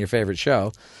watching your favorite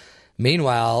show.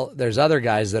 Meanwhile, there's other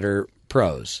guys that are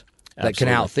pros that can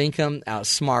outthink them,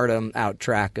 outsmart them,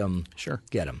 out-track them,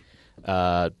 get them.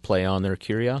 Play on their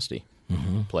curiosity,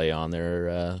 play on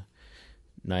their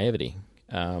naivety,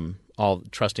 all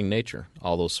trusting nature,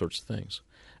 all those sorts of things.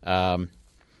 I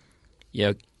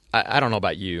don't know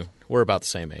about you. We're about the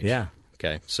same age. Yeah.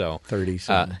 Okay, so 30.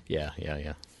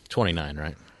 Yeah. 29,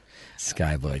 right?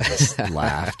 Skyboy just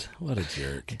laughed. What a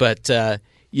jerk. But,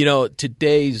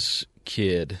 today's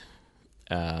kid,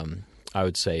 I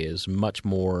would say, is much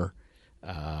more,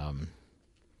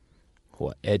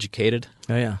 educated?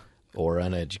 Oh, yeah. Or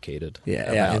uneducated.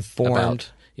 Yeah, informed.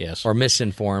 Yes. Or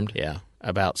misinformed. Yeah,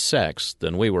 about sex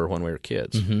than we were when we were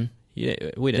kids. Mm-hmm.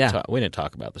 We didn't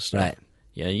talk about this stuff. Right.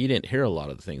 Yeah, you didn't hear a lot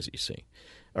of the things that you see,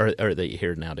 or that you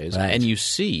hear nowadays. Right. And you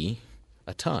see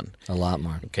a ton. A lot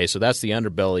more. Okay, so that's the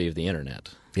underbelly of the internet.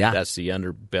 Yeah. That's the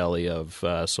underbelly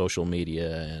of social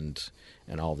media and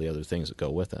all the other things that go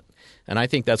with it. And I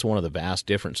think that's one of the vast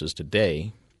differences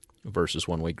today versus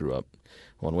when we grew up.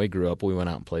 When we grew up, we went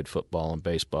out and played football and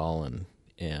baseball, and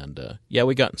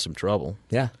we got in some trouble.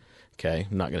 Yeah. Okay,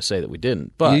 I'm not going to say that we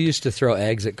didn't. But you used to throw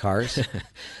eggs at cars?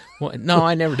 Well, no,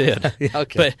 I never did.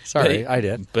 Okay, sorry, I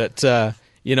did. But,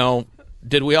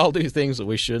 did we all do things that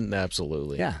we shouldn't?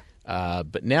 Absolutely. Yeah.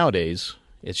 But nowadays,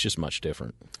 it's just much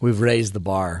different. We've raised the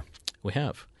bar. We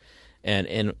have.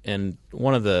 And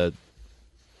one of the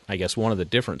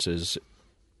differences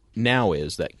now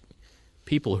is that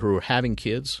people who are having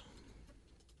kids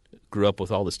grew up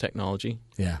with all this technology.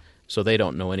 Yeah. So they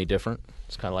don't know any different.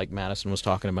 It's kind of like Madison was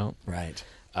talking about. Right.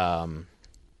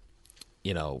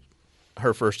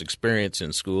 Her first experience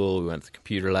in school, we went to the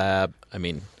computer lab. I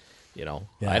mean,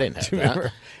 I didn't have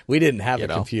that. We didn't have a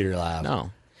computer lab.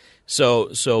 No.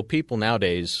 So people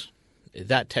nowadays,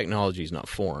 that technology is not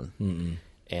foreign. Mm-mm.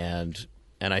 And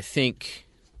I think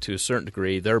to a certain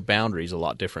degree, their boundary is a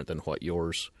lot different than what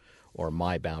yours or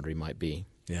my boundary might be.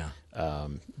 Yeah.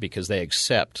 Because they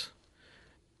accept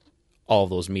all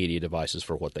those media devices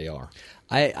for what they are.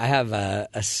 I have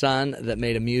a son that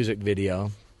made a music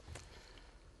video,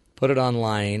 put it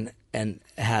online, and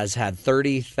has had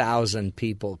 30,000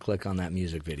 people click on that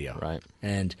music video. Right.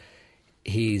 And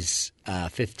he's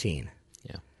 15.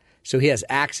 Yeah. So he has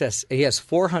access. He has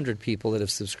 400 people that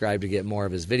have subscribed to get more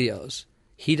of his videos.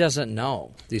 He doesn't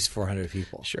know these 400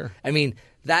 people. Sure. I mean,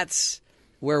 that's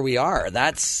where we are.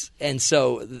 And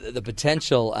so the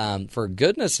potential for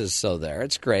goodness is so there.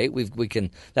 It's great. We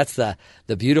can. That's the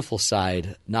beautiful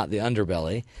side, not the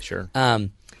underbelly. Sure.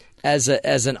 As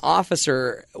an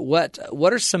officer, what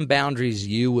are some boundaries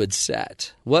you would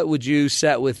set? What would you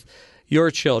set with your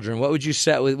children? What would you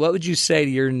say to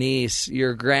your niece,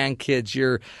 your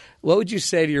grandkids, what would you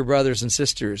say to your brothers and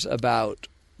sisters about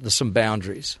some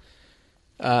boundaries?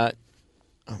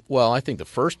 Well, I think the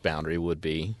first boundary would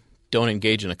be don't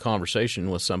engage in a conversation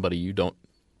with somebody you don't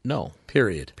know.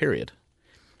 Period.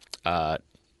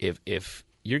 If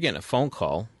you're getting a phone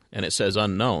call and it says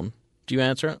unknown, do you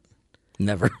answer it?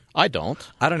 Never. I don't.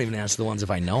 I don't even answer the ones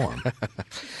if I know them.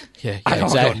 I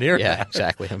don't go near that. that.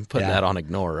 Exactly. I'm putting that on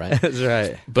ignore, right? That's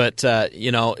right. But,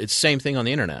 it's the same thing on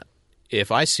the internet.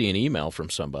 If I see an email from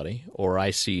somebody or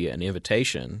I see an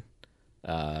invitation,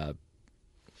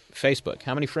 Facebook.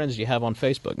 How many friends do you have on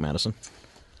Facebook, Madison?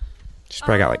 She's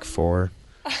probably got like 4.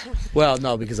 Well,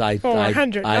 no, because I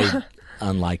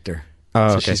unliked her. Oh,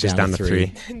 So okay. she's She's down to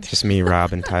 3. Just me,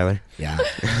 Rob, and Tyler. Yeah.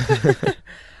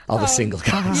 All the single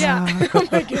guys. Yeah. Oh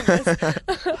my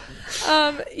goodness.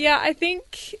 I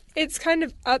think it's kind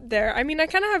of up there. I mean, I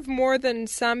kind of have more than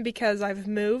some because I've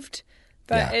moved,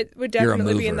 but it would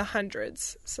definitely be in the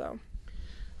hundreds. So.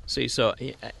 See, so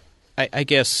I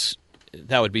guess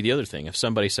that would be the other thing. If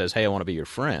somebody says, "Hey, I want to be your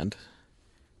friend,"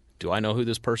 do I know who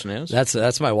this person is?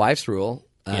 That's my wife's rule.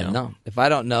 No, if I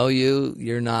don't know you,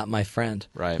 you're not my friend.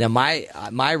 Right. Now,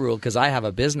 my rule, because I have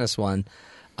a business one,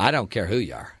 I don't care who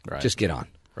you are. Right. Just get on.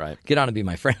 Right. Get on and be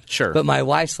my friend. Sure. But my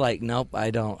wife's like, nope,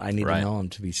 I don't. I need Right. to know him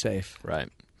to be safe. Right.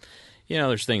 You know,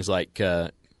 there's things like,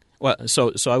 so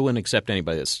I wouldn't accept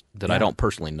anybody that I don't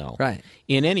personally know. Right.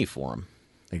 In any forum.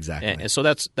 Exactly. And so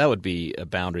that would be a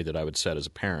boundary that I would set as a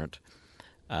parent.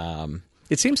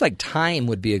 It seems like time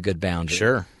would be a good boundary.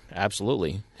 Sure.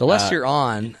 Absolutely. The less you're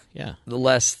on, yeah, the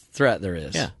less threat there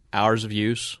is. Yeah. Hours of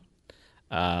use,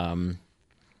 how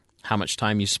much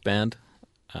time you spend.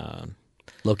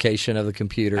 Location of the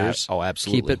computers.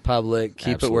 Absolutely. Keep it public.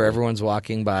 Keep it where everyone's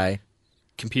walking by.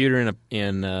 Computer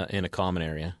in a common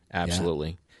area.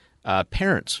 Absolutely. Yeah.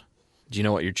 Parents, do you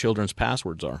know what your children's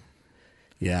passwords are?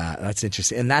 Yeah, that's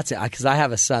interesting. And that's because I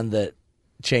have a son that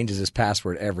changes his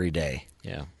password every day.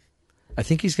 Yeah. I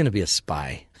think he's going to be a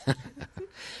spy.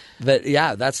 But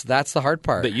yeah, that's the hard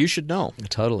part. But you should know.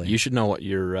 Totally. You should know what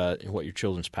your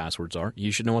children's passwords are.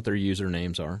 You should know what their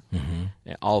usernames are.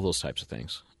 Mm-hmm. All those types of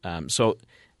things. So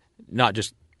not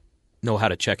just know how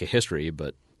to check a history,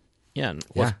 but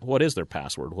what is their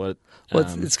password? Well,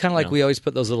 it's kind of like we always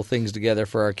put those little things together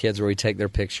for our kids where we take their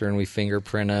picture and we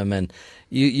fingerprint them. And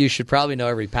you should probably know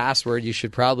every password. You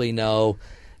should probably know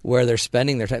where they're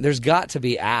spending their time. There's got to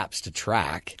be apps to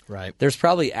track. Right. There's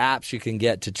probably apps you can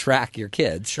get to track your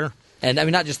kids. Sure. And I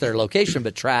mean, not just their location,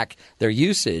 but track their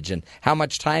usage and how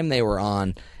much time they were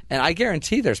on. And I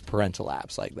guarantee there's parental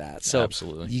apps like that. So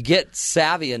absolutely. You get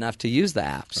savvy enough to use the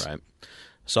apps. Right.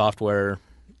 Software,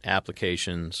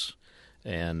 applications,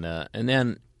 and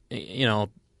then,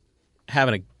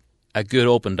 having a good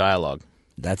open dialogue.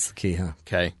 That's the key, huh?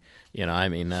 Okay.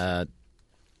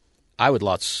 I would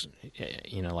like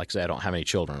I say, I don't have any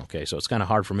children, okay, so it's kind of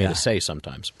hard for me to say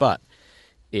sometimes. But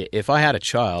if I had a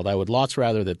child, I would lots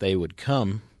rather that they would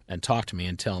come and talk to me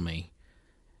and tell me,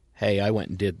 hey, I went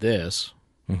and did this,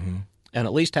 and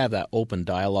at least have that open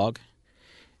dialogue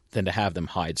than to have them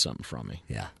hide something from me.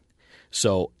 Yeah.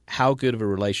 So how good of a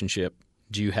relationship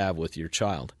do you have with your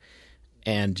child?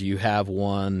 And do you have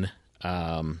one,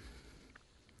 are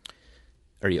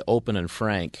you open and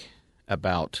frank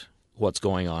about what's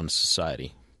going on in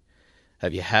society?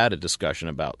 Have you had a discussion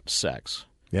about sex?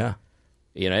 Yeah.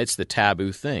 It's the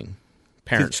taboo thing.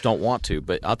 Parents don't want to,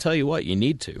 but I'll tell you what, you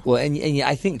need to. Well, and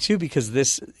I think, too, because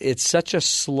it's such a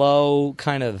slow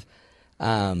kind of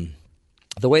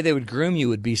the way they would groom you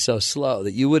would be so slow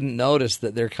that you wouldn't notice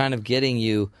that they're kind of getting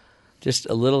you just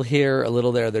a little here, a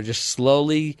little there. They're just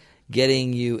slowly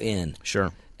getting you in.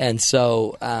 Sure. And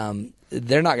so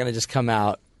they're not going to just come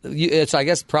out. It's, I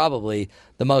guess, probably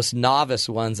the most novice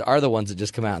ones are the ones that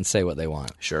just come out and say what they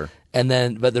want. Sure.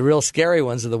 But the real scary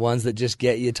ones are the ones that just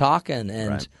get you talking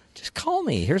and Right. just call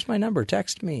me. Here's my number.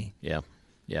 Text me. Yeah.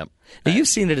 Yep. Now, you've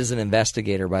seen it as an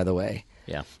investigator, by the way.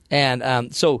 Yeah.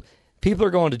 And so people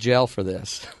are going to jail for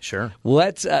this. Sure.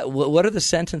 What are the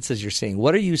sentences you're seeing?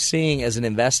 What are you seeing as an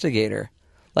investigator?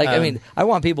 I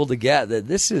want people to get that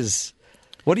this is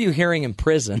 – what are you hearing in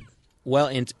prison? Well,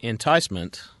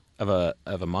 enticement of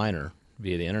a minor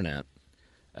via the internet,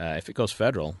 if it goes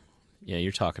federal,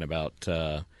 you're talking about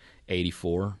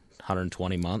 84,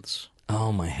 120 months.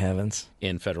 Oh, my heavens.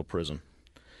 In federal prison.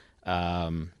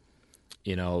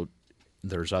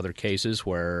 There's other cases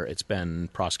where it's been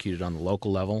prosecuted on the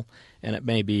local level, and it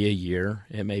may be a year,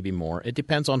 it may be more. It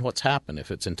depends on what's happened,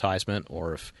 if it's enticement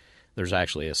or if there's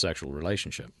actually a sexual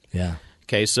relationship. Yeah.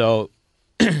 Okay, so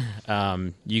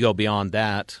you go beyond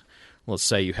that. Let's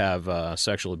say you have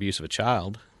sexual abuse of a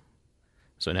child.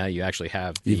 So now you actually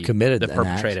have You've committed the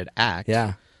perpetrated act.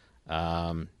 Yeah.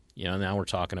 Now we're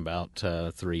talking about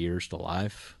 3 years to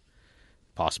life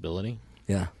possibility.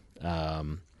 Yeah.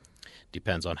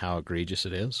 Depends on how egregious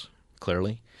it is,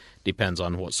 clearly. Depends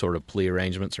on what sort of plea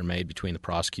arrangements are made between the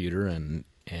prosecutor and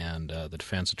the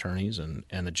defense attorneys and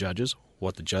the judges,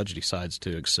 what the judge decides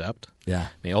to accept. Yeah.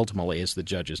 Ultimately, it's the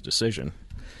judge's decision.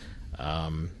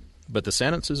 But the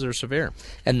sentences are severe.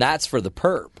 And that's for the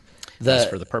perp. That's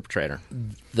for the perpetrator.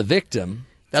 The victim,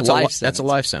 that's a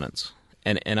life sentence.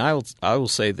 And I will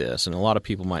say this, and a lot of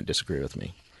people might disagree with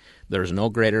me. There's no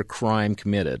greater crime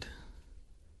committed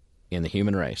in the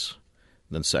human race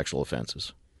than sexual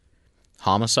offenses.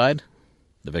 Homicide,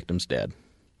 the victim's dead.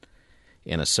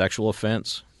 In a sexual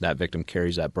offense, that victim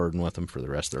carries that burden with them for the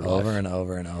rest of their life. Over and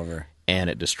over and over. And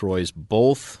it destroys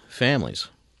both families.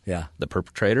 Yeah. The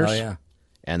perpetrators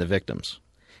and the victims.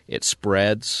 It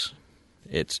spreads.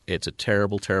 It's a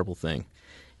terrible, terrible thing.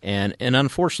 And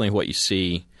unfortunately what you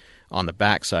see on the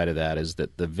backside of that is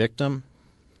that the victim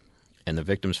and the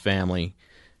victim's family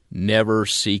never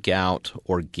seek out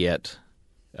or get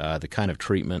the kind of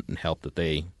treatment and help that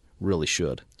they really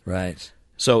should. Right.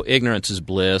 So ignorance is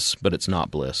bliss, but it's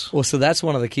not bliss. Well, so that's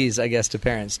one of the keys, I guess, to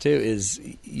parents, too, is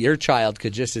your child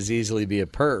could just as easily be a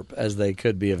perp as they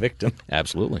could be a victim.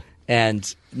 Absolutely.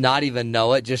 And not even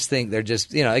know it, just think they're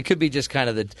just, it could be just kind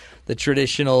of the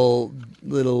traditional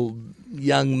little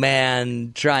young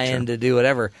man trying to do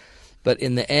whatever. But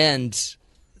in the end,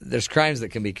 there's crimes that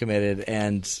can be committed,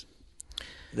 and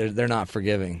they're not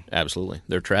forgiving. Absolutely.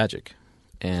 They're tragic.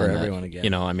 And, for everyone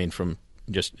again. From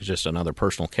just another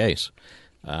personal case,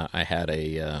 I had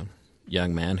a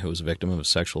young man who was a victim of a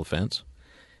sexual offense,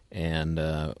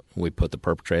 and we put the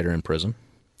perpetrator in prison.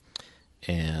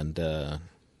 And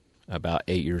about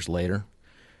 8 years later,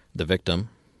 the victim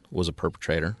was a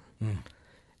perpetrator,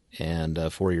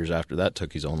 and 4 years after that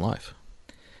took his own life.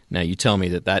 Now, you tell me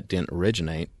that didn't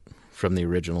originate from the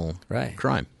original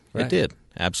crime. Right. It did,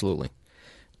 absolutely.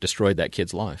 Destroyed that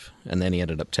kid's life, and then he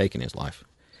ended up taking his life.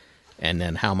 And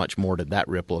then how much more did that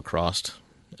ripple across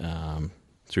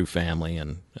through family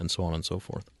and so on and so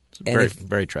forth? It's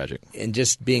very tragic. And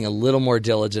just being a little more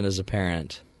diligent as a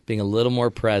parent, being a little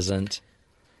more present,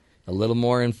 a little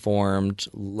more informed,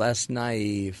 less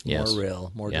naive, more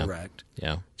real, more direct.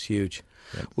 Yeah. It's huge.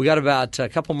 Yep. We got about a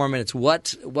couple more minutes.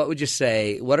 What would you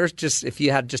say? What are just, if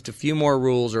you had just a few more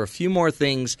rules or a few more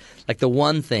things, like the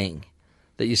one thing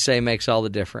that you say makes all the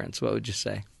difference, what would you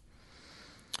say?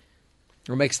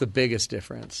 Or makes the biggest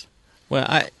difference?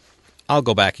 Well, I'll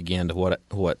go back again to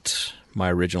what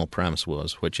my original premise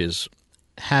was, which is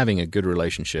having a good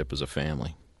relationship as a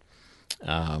family.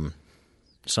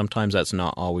 Sometimes that's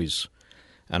not always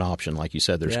an option. Like you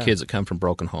said, there's kids that come from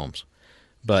broken homes.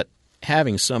 But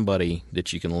having somebody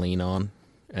that you can lean on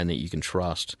and that you can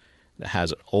trust, that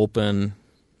has an open,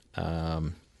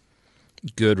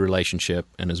 good relationship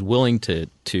and is willing to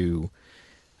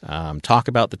talk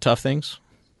about the tough things,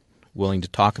 willing to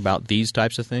talk about these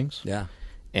types of things,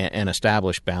 and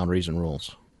establish boundaries and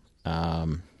rules. I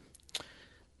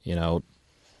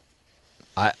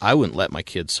wouldn't let my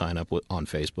kids sign up on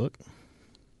Facebook.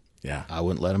 Yeah, I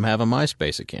wouldn't let them have a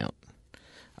MySpace account.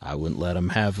 I wouldn't let them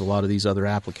have a lot of these other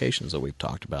applications that we've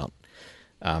talked about.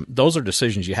 Those are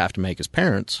decisions you have to make as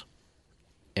parents,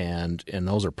 and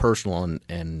those are personal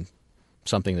and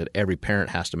something that every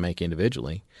parent has to make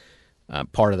individually.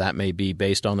 Part of that may be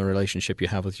based on the relationship you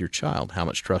have with your child, how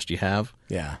much trust you have,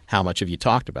 how much have you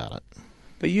talked about it.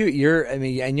 But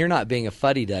you're not being a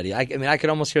fuddy-duddy. I could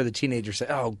almost hear the teenager say,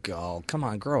 "Oh, God, come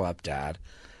on, grow up, Dad."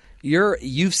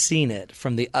 You've seen it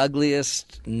from the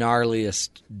ugliest, gnarliest,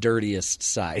 dirtiest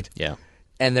side. Yeah.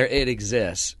 And it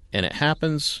exists. And it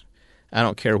happens, I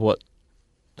don't care what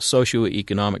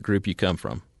socioeconomic group you come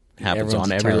from. It happens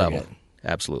on every level.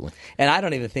 Absolutely. And I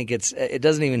don't even think it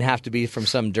doesn't even have to be from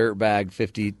some dirtbag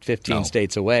 15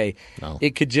 states away. No.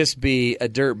 It could just be a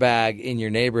dirtbag in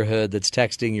your neighborhood that's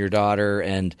texting your daughter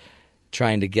and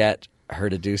trying to get her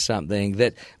to do something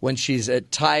that when she's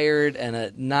tired and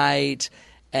at night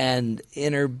and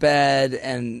in her bed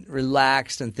and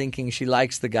relaxed and thinking she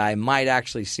likes the guy might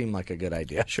actually seem like a good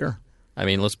idea. Sure. I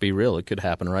mean, let's be real. It could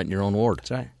happen right in your own ward.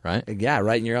 That's right. Right? Yeah,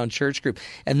 right in your own church group.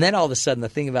 And then all of a sudden the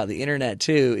thing about the internet,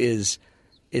 too, is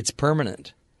it's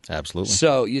permanent. Absolutely.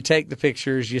 So you take the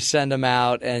pictures, you send them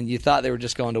out, and you thought they were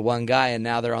just going to one guy, and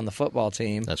now they're on the football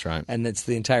team. That's right. And it's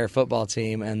the entire football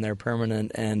team, and they're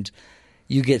permanent. And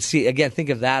you again, think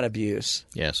of that abuse.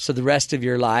 Yes. So the rest of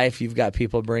your life, you've got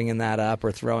people bringing that up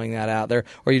or throwing that out there,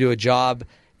 or you do a job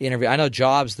interview. I know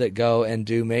jobs that go and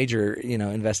do major,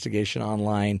 investigation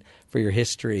online for your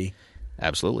history.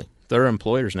 Absolutely. There are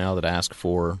employers now that ask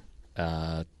for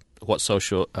what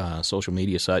social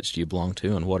media sites do you belong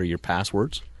to, and what are your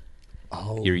passwords,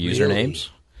 your usernames.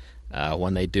 Really?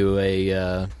 When they do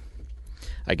a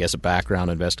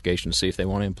background investigation to see if they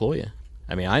want to employ you.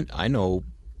 I mean, I know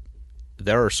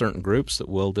there are certain groups that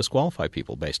will disqualify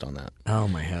people based on that. Oh,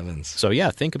 my heavens. So,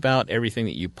 think about everything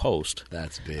that you post.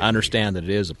 That's big. Understand that it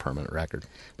is a permanent record.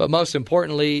 But most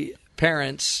importantly,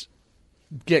 parents,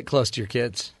 get close to your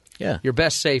kids. Yeah. Your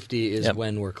best safety is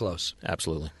when we're close.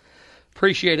 Absolutely.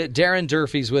 Appreciate it. Darren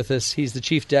Durfey's with us. He's the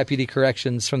Chief Deputy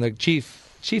Corrections from the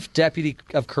Chief Deputy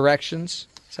of Corrections.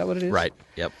 Is that what it is? Right.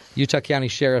 Yep. Utah County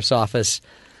Sheriff's Office.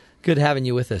 Good having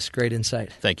you with us. Great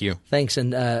insight. Thank you. Thanks.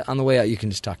 And on the way out, you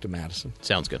can just talk to Madison.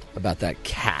 Sounds good. About that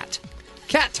cat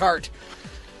tart.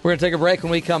 We're going to take a break.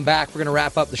 When we come back, we're going to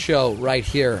wrap up the show right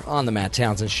here on the Matt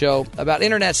Townsend Show about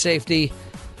internet safety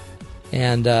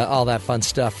and all that fun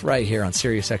stuff right here on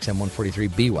Sirius XM 143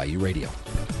 BYU Radio.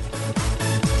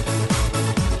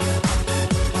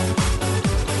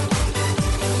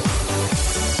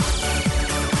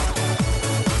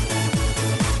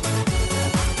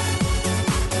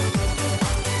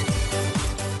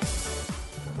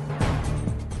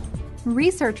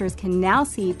 Researchers can now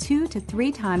see 2 to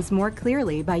 3 times more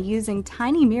clearly by using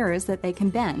tiny mirrors that they can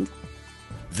bend.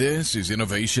 This is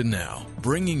Innovation Now,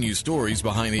 bringing you stories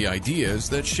behind the ideas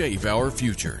that shape our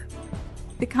future.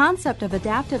 The concept of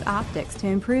adaptive optics to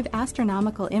improve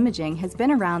astronomical imaging has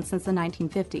been around since the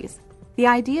 1950s. The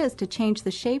idea is to change the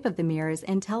shape of the mirrors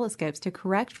in telescopes to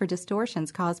correct for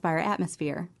distortions caused by our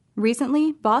atmosphere.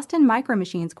 Recently, Boston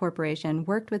Micromachines Corporation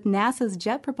worked with NASA's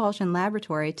Jet Propulsion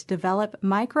Laboratory to develop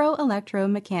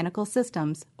micro-electromechanical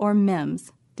systems, or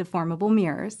MEMS, deformable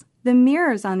mirrors. The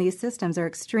mirrors on these systems are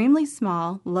extremely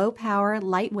small, low power,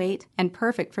 lightweight, and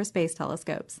perfect for space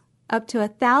telescopes. Up to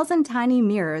 1,000 tiny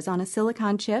mirrors on a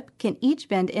silicon chip can each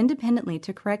bend independently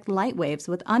to correct light waves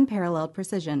with unparalleled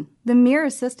precision. The mirror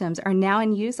systems are now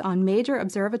in use on major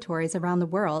observatories around the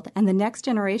world, and the next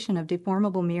generation of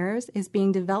deformable mirrors is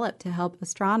being developed to help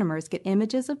astronomers get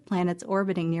images of planets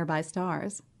orbiting nearby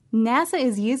stars. NASA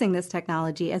is using this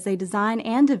technology as they design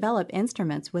and develop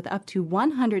instruments with up to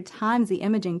 100 times the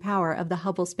imaging power of the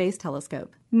Hubble Space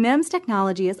Telescope. MEMS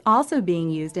technology is also being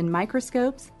used in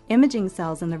microscopes, imaging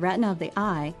cells in the retina of the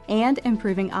eye, and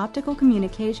improving optical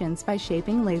communications by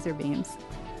shaping laser beams.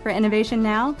 For Innovation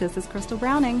Now, this is Crystal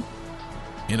Browning.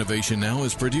 Innovation Now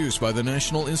is produced by the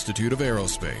National Institute of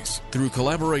Aerospace through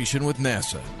collaboration with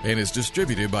NASA and is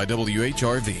distributed by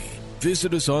WHRV.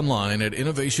 Visit us online at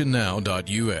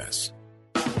innovationnow.us.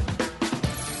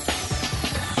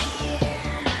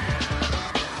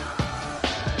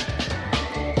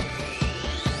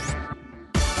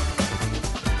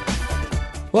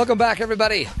 Welcome back,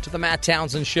 everybody, to the Matt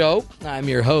Townsend Show. I'm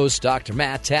your host, Dr.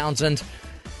 Matt Townsend,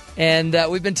 and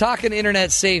we've been talking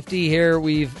internet safety here.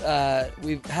 We've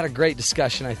had a great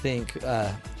discussion, I think,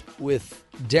 with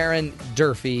Darren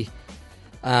Durfey.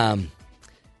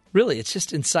 Really, it's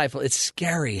just insightful. It's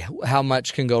scary how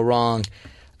much can go wrong,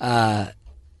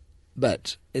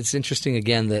 but it's interesting,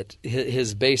 again, that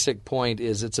his basic point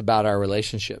is it's about our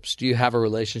relationships. Do you have a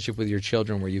relationship with your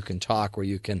children where you can talk, where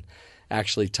you can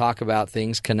actually talk about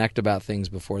things, connect about things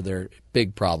before they're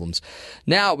big problems?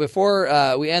 Now,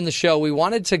 before we end the show, we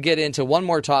wanted to get into one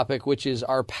more topic, which is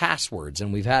our passwords,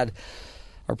 and we've had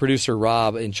our producer,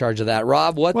 Rob, in charge of that.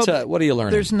 Rob, what are you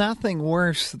learning? There's nothing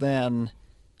worse than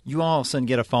you all of a sudden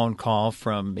get a phone call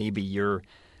from maybe your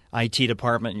IT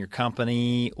department in your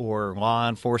company or law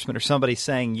enforcement or somebody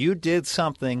saying you did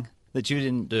something that you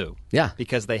didn't do. Yeah.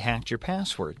 Because they hacked your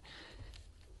password.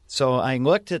 So I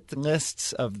looked at the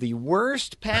lists of the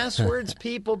worst passwords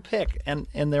people pick. And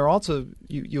they're also,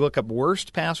 you look up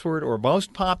worst password or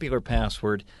most popular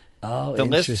password. Oh, the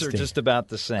lists are just about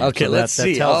the same. Okay, so let's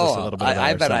see. That tells us a little bit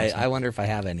about I wonder if I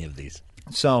have any of these.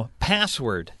 So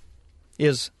password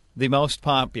is the most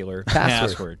popular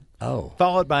password. Oh.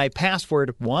 Followed by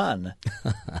password 1.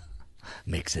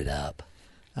 Mix it up.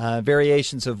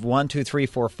 Variations of 1, 2, 3,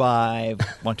 4, 5,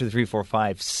 1, 2, 3, 4,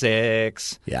 5,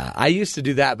 6. Yeah, I used to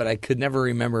do that, but I could never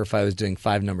remember if I was doing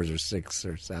 5 numbers or 6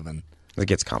 or 7. It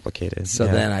gets complicated. So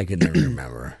then I could never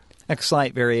remember. A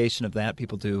slight variation of that,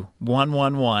 people do 1,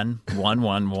 1, 1, 1,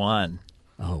 1, 1.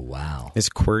 Oh, wow. Is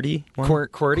QWERTY one?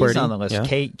 QWERTY's on the list. Yeah.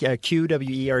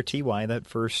 QWERTY, that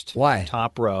first Why?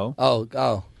 top row.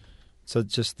 Oh. So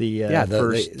just the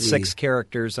first 6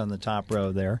 characters on the top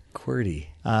row there. QWERTY.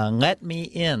 Let me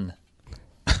in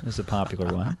is a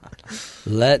popular one.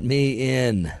 Let me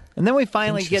in. And then we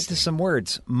finally get to some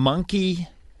words. Monkey,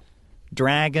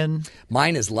 dragon.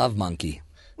 Mine is love monkey.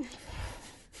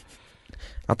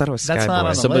 I thought it was That's not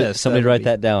on the list. Somebody write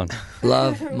that down.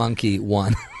 Love monkey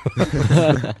 1.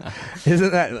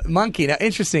 Isn't that monkey? Now,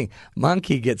 interesting.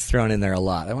 Monkey gets thrown in there a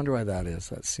lot. I wonder why that is.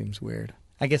 That seems weird.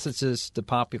 I guess it's just a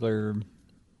popular.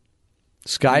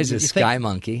 Skies is sky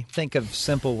monkey. Think of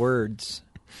simple words.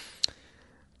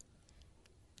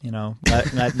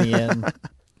 Let me in.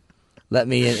 Let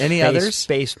me in. Any others?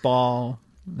 Baseball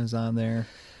is on there.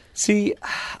 See,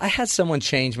 I had someone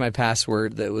change my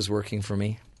password that was working for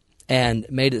me and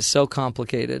made it so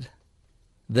complicated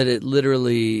that it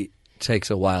literally takes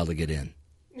a while to get in.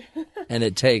 And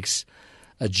it takes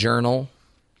a journal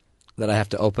that I have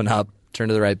to open up, turn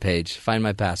to the right page, find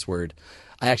my password.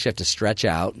 I actually have to stretch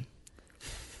out.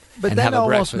 But and that have a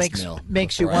almost breakfast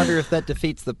makes you wonder if that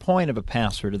defeats the point of a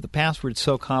password. If the password's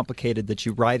so complicated that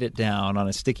you write it down on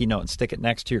a sticky note and stick it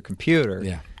next to your computer.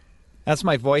 Yeah. That's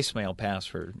my voicemail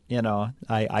password.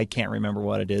 I can't remember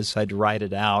what it is, so I had to write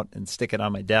it out and stick it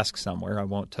on my desk somewhere. I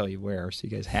won't tell you where, so you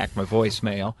guys hacked my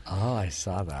voicemail. Oh, I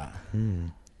saw that.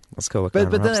 Let's go look. But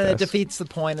then it defeats the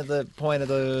point of the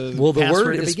Well, the password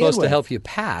word to is begin supposed with. to help you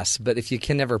pass, but if you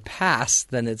can never pass,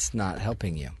 then it's not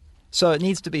helping you. So it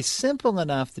needs to be simple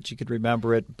enough that you could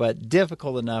remember it, but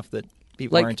difficult enough that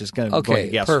People aren't just going to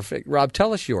guess. Perfect. Rob,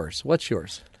 tell us yours. What's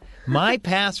yours? My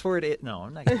password no,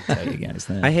 I'm not going to tell you guys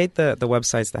that. I hate the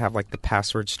websites that have like the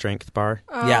password strength bar.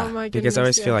 Oh, Yeah. my goodness, Because I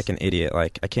always feel yes. like an idiot.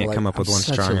 Like I can't Like, come up with I'm one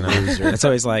such strong a enough. loser. It's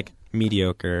always like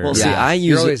mediocre. Well, see, Yeah. I use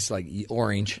You're it- always like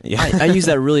orange. Yeah. I use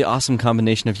that really awesome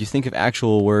combination of you think of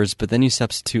actual words, but then you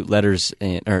substitute letters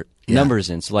in, or numbers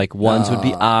in. So like ones would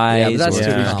be eyes, but that's or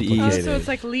too twos would be Oh, E's. so it's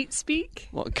like leet speak?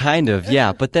 Well, kind of,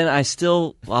 yeah. But then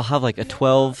I'll have like a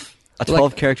 12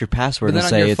 character password But then and on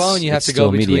say your it's phone, you have it's to go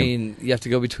still medium. between. You have to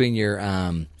go between your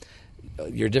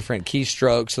different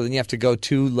keystrokes. So then you have to go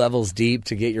 2 levels deep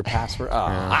to get your password.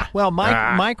 Well,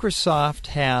 Microsoft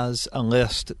has a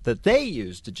list that they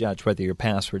use to judge whether your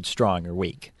password's strong or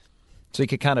weak. So you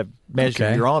could kind of measure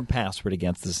Okay. your own password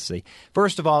against this. See,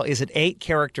 first of all, is it 8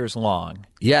 characters long?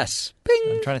 Yes.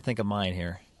 I'm trying to think of mine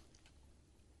here.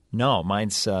 No,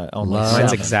 mine's only Love. 7.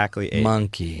 Mine's exactly 8.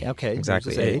 Monkey. Okay,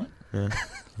 Exactly there's 8. Yeah.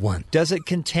 1. Does it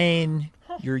contain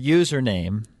your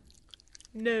username?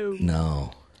 No.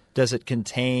 No. Does it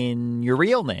contain your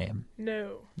real name?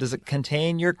 No. Does it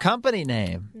contain your company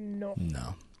name? No.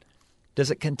 No.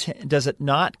 Does it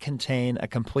not contain a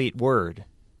complete word?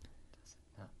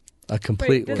 A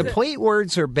complete does word. Complete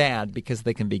words are bad because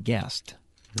they can be guessed.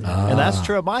 And that's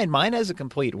true of mine. Mine has a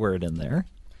complete word in there.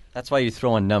 That's why you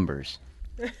throw in numbers.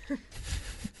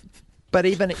 But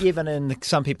even in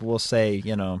some people will say,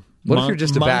 What if you're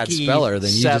just a bad monkey speller,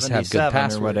 then you just have good 77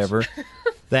 passwords. or whatever.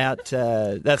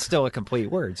 That's still a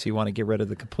complete word. So you want to get rid of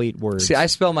the complete words. See, I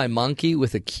spell my monkey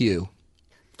with a Q.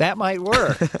 That might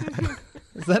work.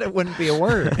 Then it wouldn't be a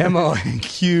word.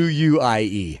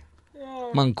 MONQUIE.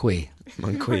 Monkey.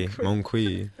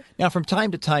 Monkey. Now, from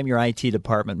time to time, your IT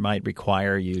department might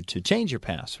require you to change your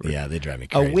password. Yeah, they drive me A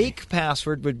crazy. weak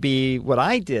password would be what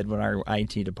I did when our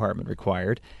IT department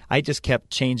required. I just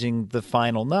kept changing the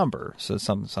final number. So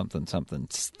something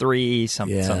 3,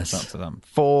 something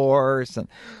 4,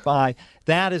 5.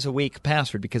 That is a weak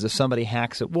password because if somebody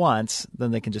hacks it once,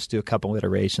 then they can just do a couple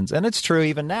iterations. And it's true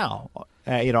even now.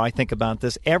 I think about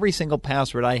this. Every single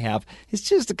password I have is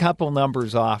just a couple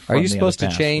numbers off. Are from you the supposed to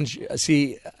other password. change?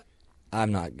 See,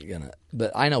 I'm not going to.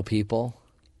 But I know people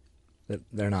that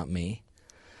they're not me.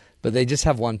 But they just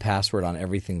have one password on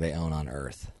everything they own on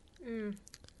Earth.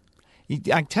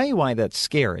 I tell you why that's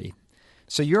scary.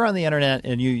 So you're on the internet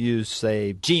and you use,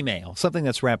 say, Gmail, something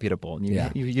that's reputable. And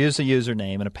you use a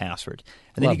username and a password.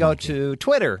 And then Love you go Monkey. to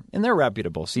Twitter, and they're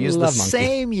reputable. So you use Love the Monkey.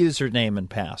 same username and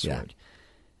password.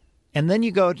 And then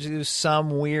you go to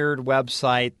some weird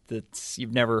website that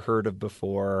you've never heard of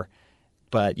before,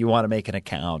 but you want to make an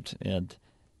account. And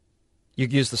you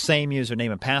use the same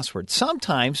username and password.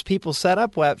 Sometimes people set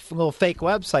up little fake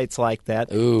websites like that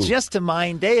just to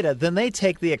mine data. Then they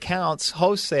take the accounts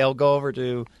wholesale, go over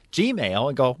to Gmail,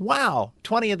 and go, "Wow,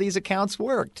 20 of these accounts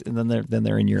worked," and then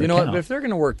they're in your You know account. what? But if they're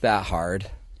going to work that hard,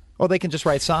 Well, they can just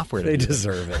write software. they to do it.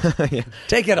 deserve it. Yeah.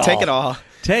 Take it all. Take it all.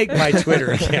 Take my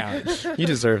Twitter account. You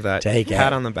deserve that. Take it.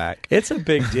 Pat on the back. It's a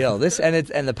big deal.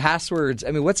 And the passwords.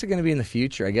 I mean, what's it going to be in the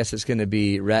future? I guess it's going to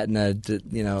be retina,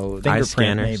 Fingerprint,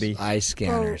 scanners. maybe. eye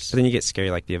scanners. But then you get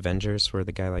scary, like the Avengers, where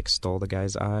the guy stole the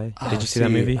guy's eye. Oh, Did you see that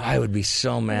movie? I would be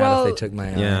so mad Well, if they took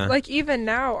my eye. Yeah. Like even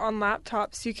now on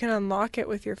laptops, you can unlock it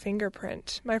with your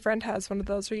fingerprint. My friend has one of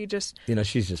those where you just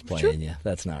She's just playing you.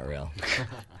 That's not real.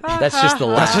 That's just the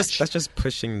latch. That's just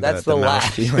pushing That's the the mouse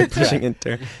latch. key, like pushing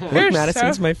enter. Look, You're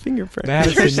Madison's so- my fingerprint.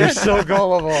 Madison, you're so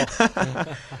gullible.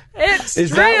 it's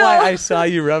Is real. that why I saw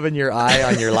you rubbing your eye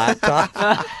on your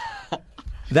laptop?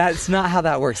 That's not how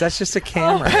that works. That's just a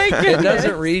camera. my It goodness.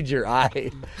 doesn't read your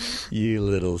eye. You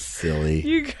little silly.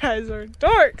 You guys are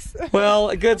dorks.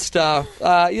 Well, good stuff.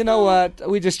 You know what?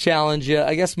 We just challenge you.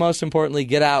 I guess most importantly,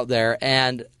 get out there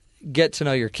and get to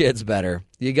know your kids better.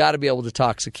 You got to be able to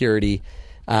talk security.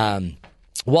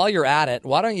 While you're at it,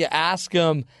 why don't you ask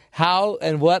them how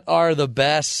and what are the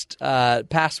best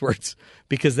passwords?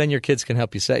 Because then your kids can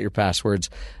help you set your passwords.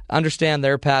 Understand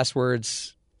their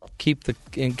passwords. Keep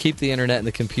the internet and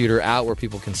the computer out where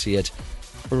people can see it.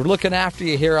 We're looking after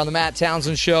you here on the Matt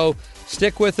Townsend Show.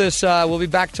 Stick with us. We'll be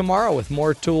back tomorrow with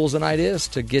more tools and ideas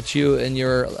to get you and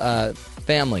your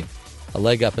family a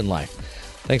leg up in life.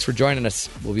 Thanks for joining us.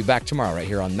 We'll be back tomorrow right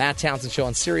here on Matt Townsend Show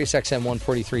on Sirius XM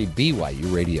 143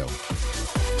 BYU Radio.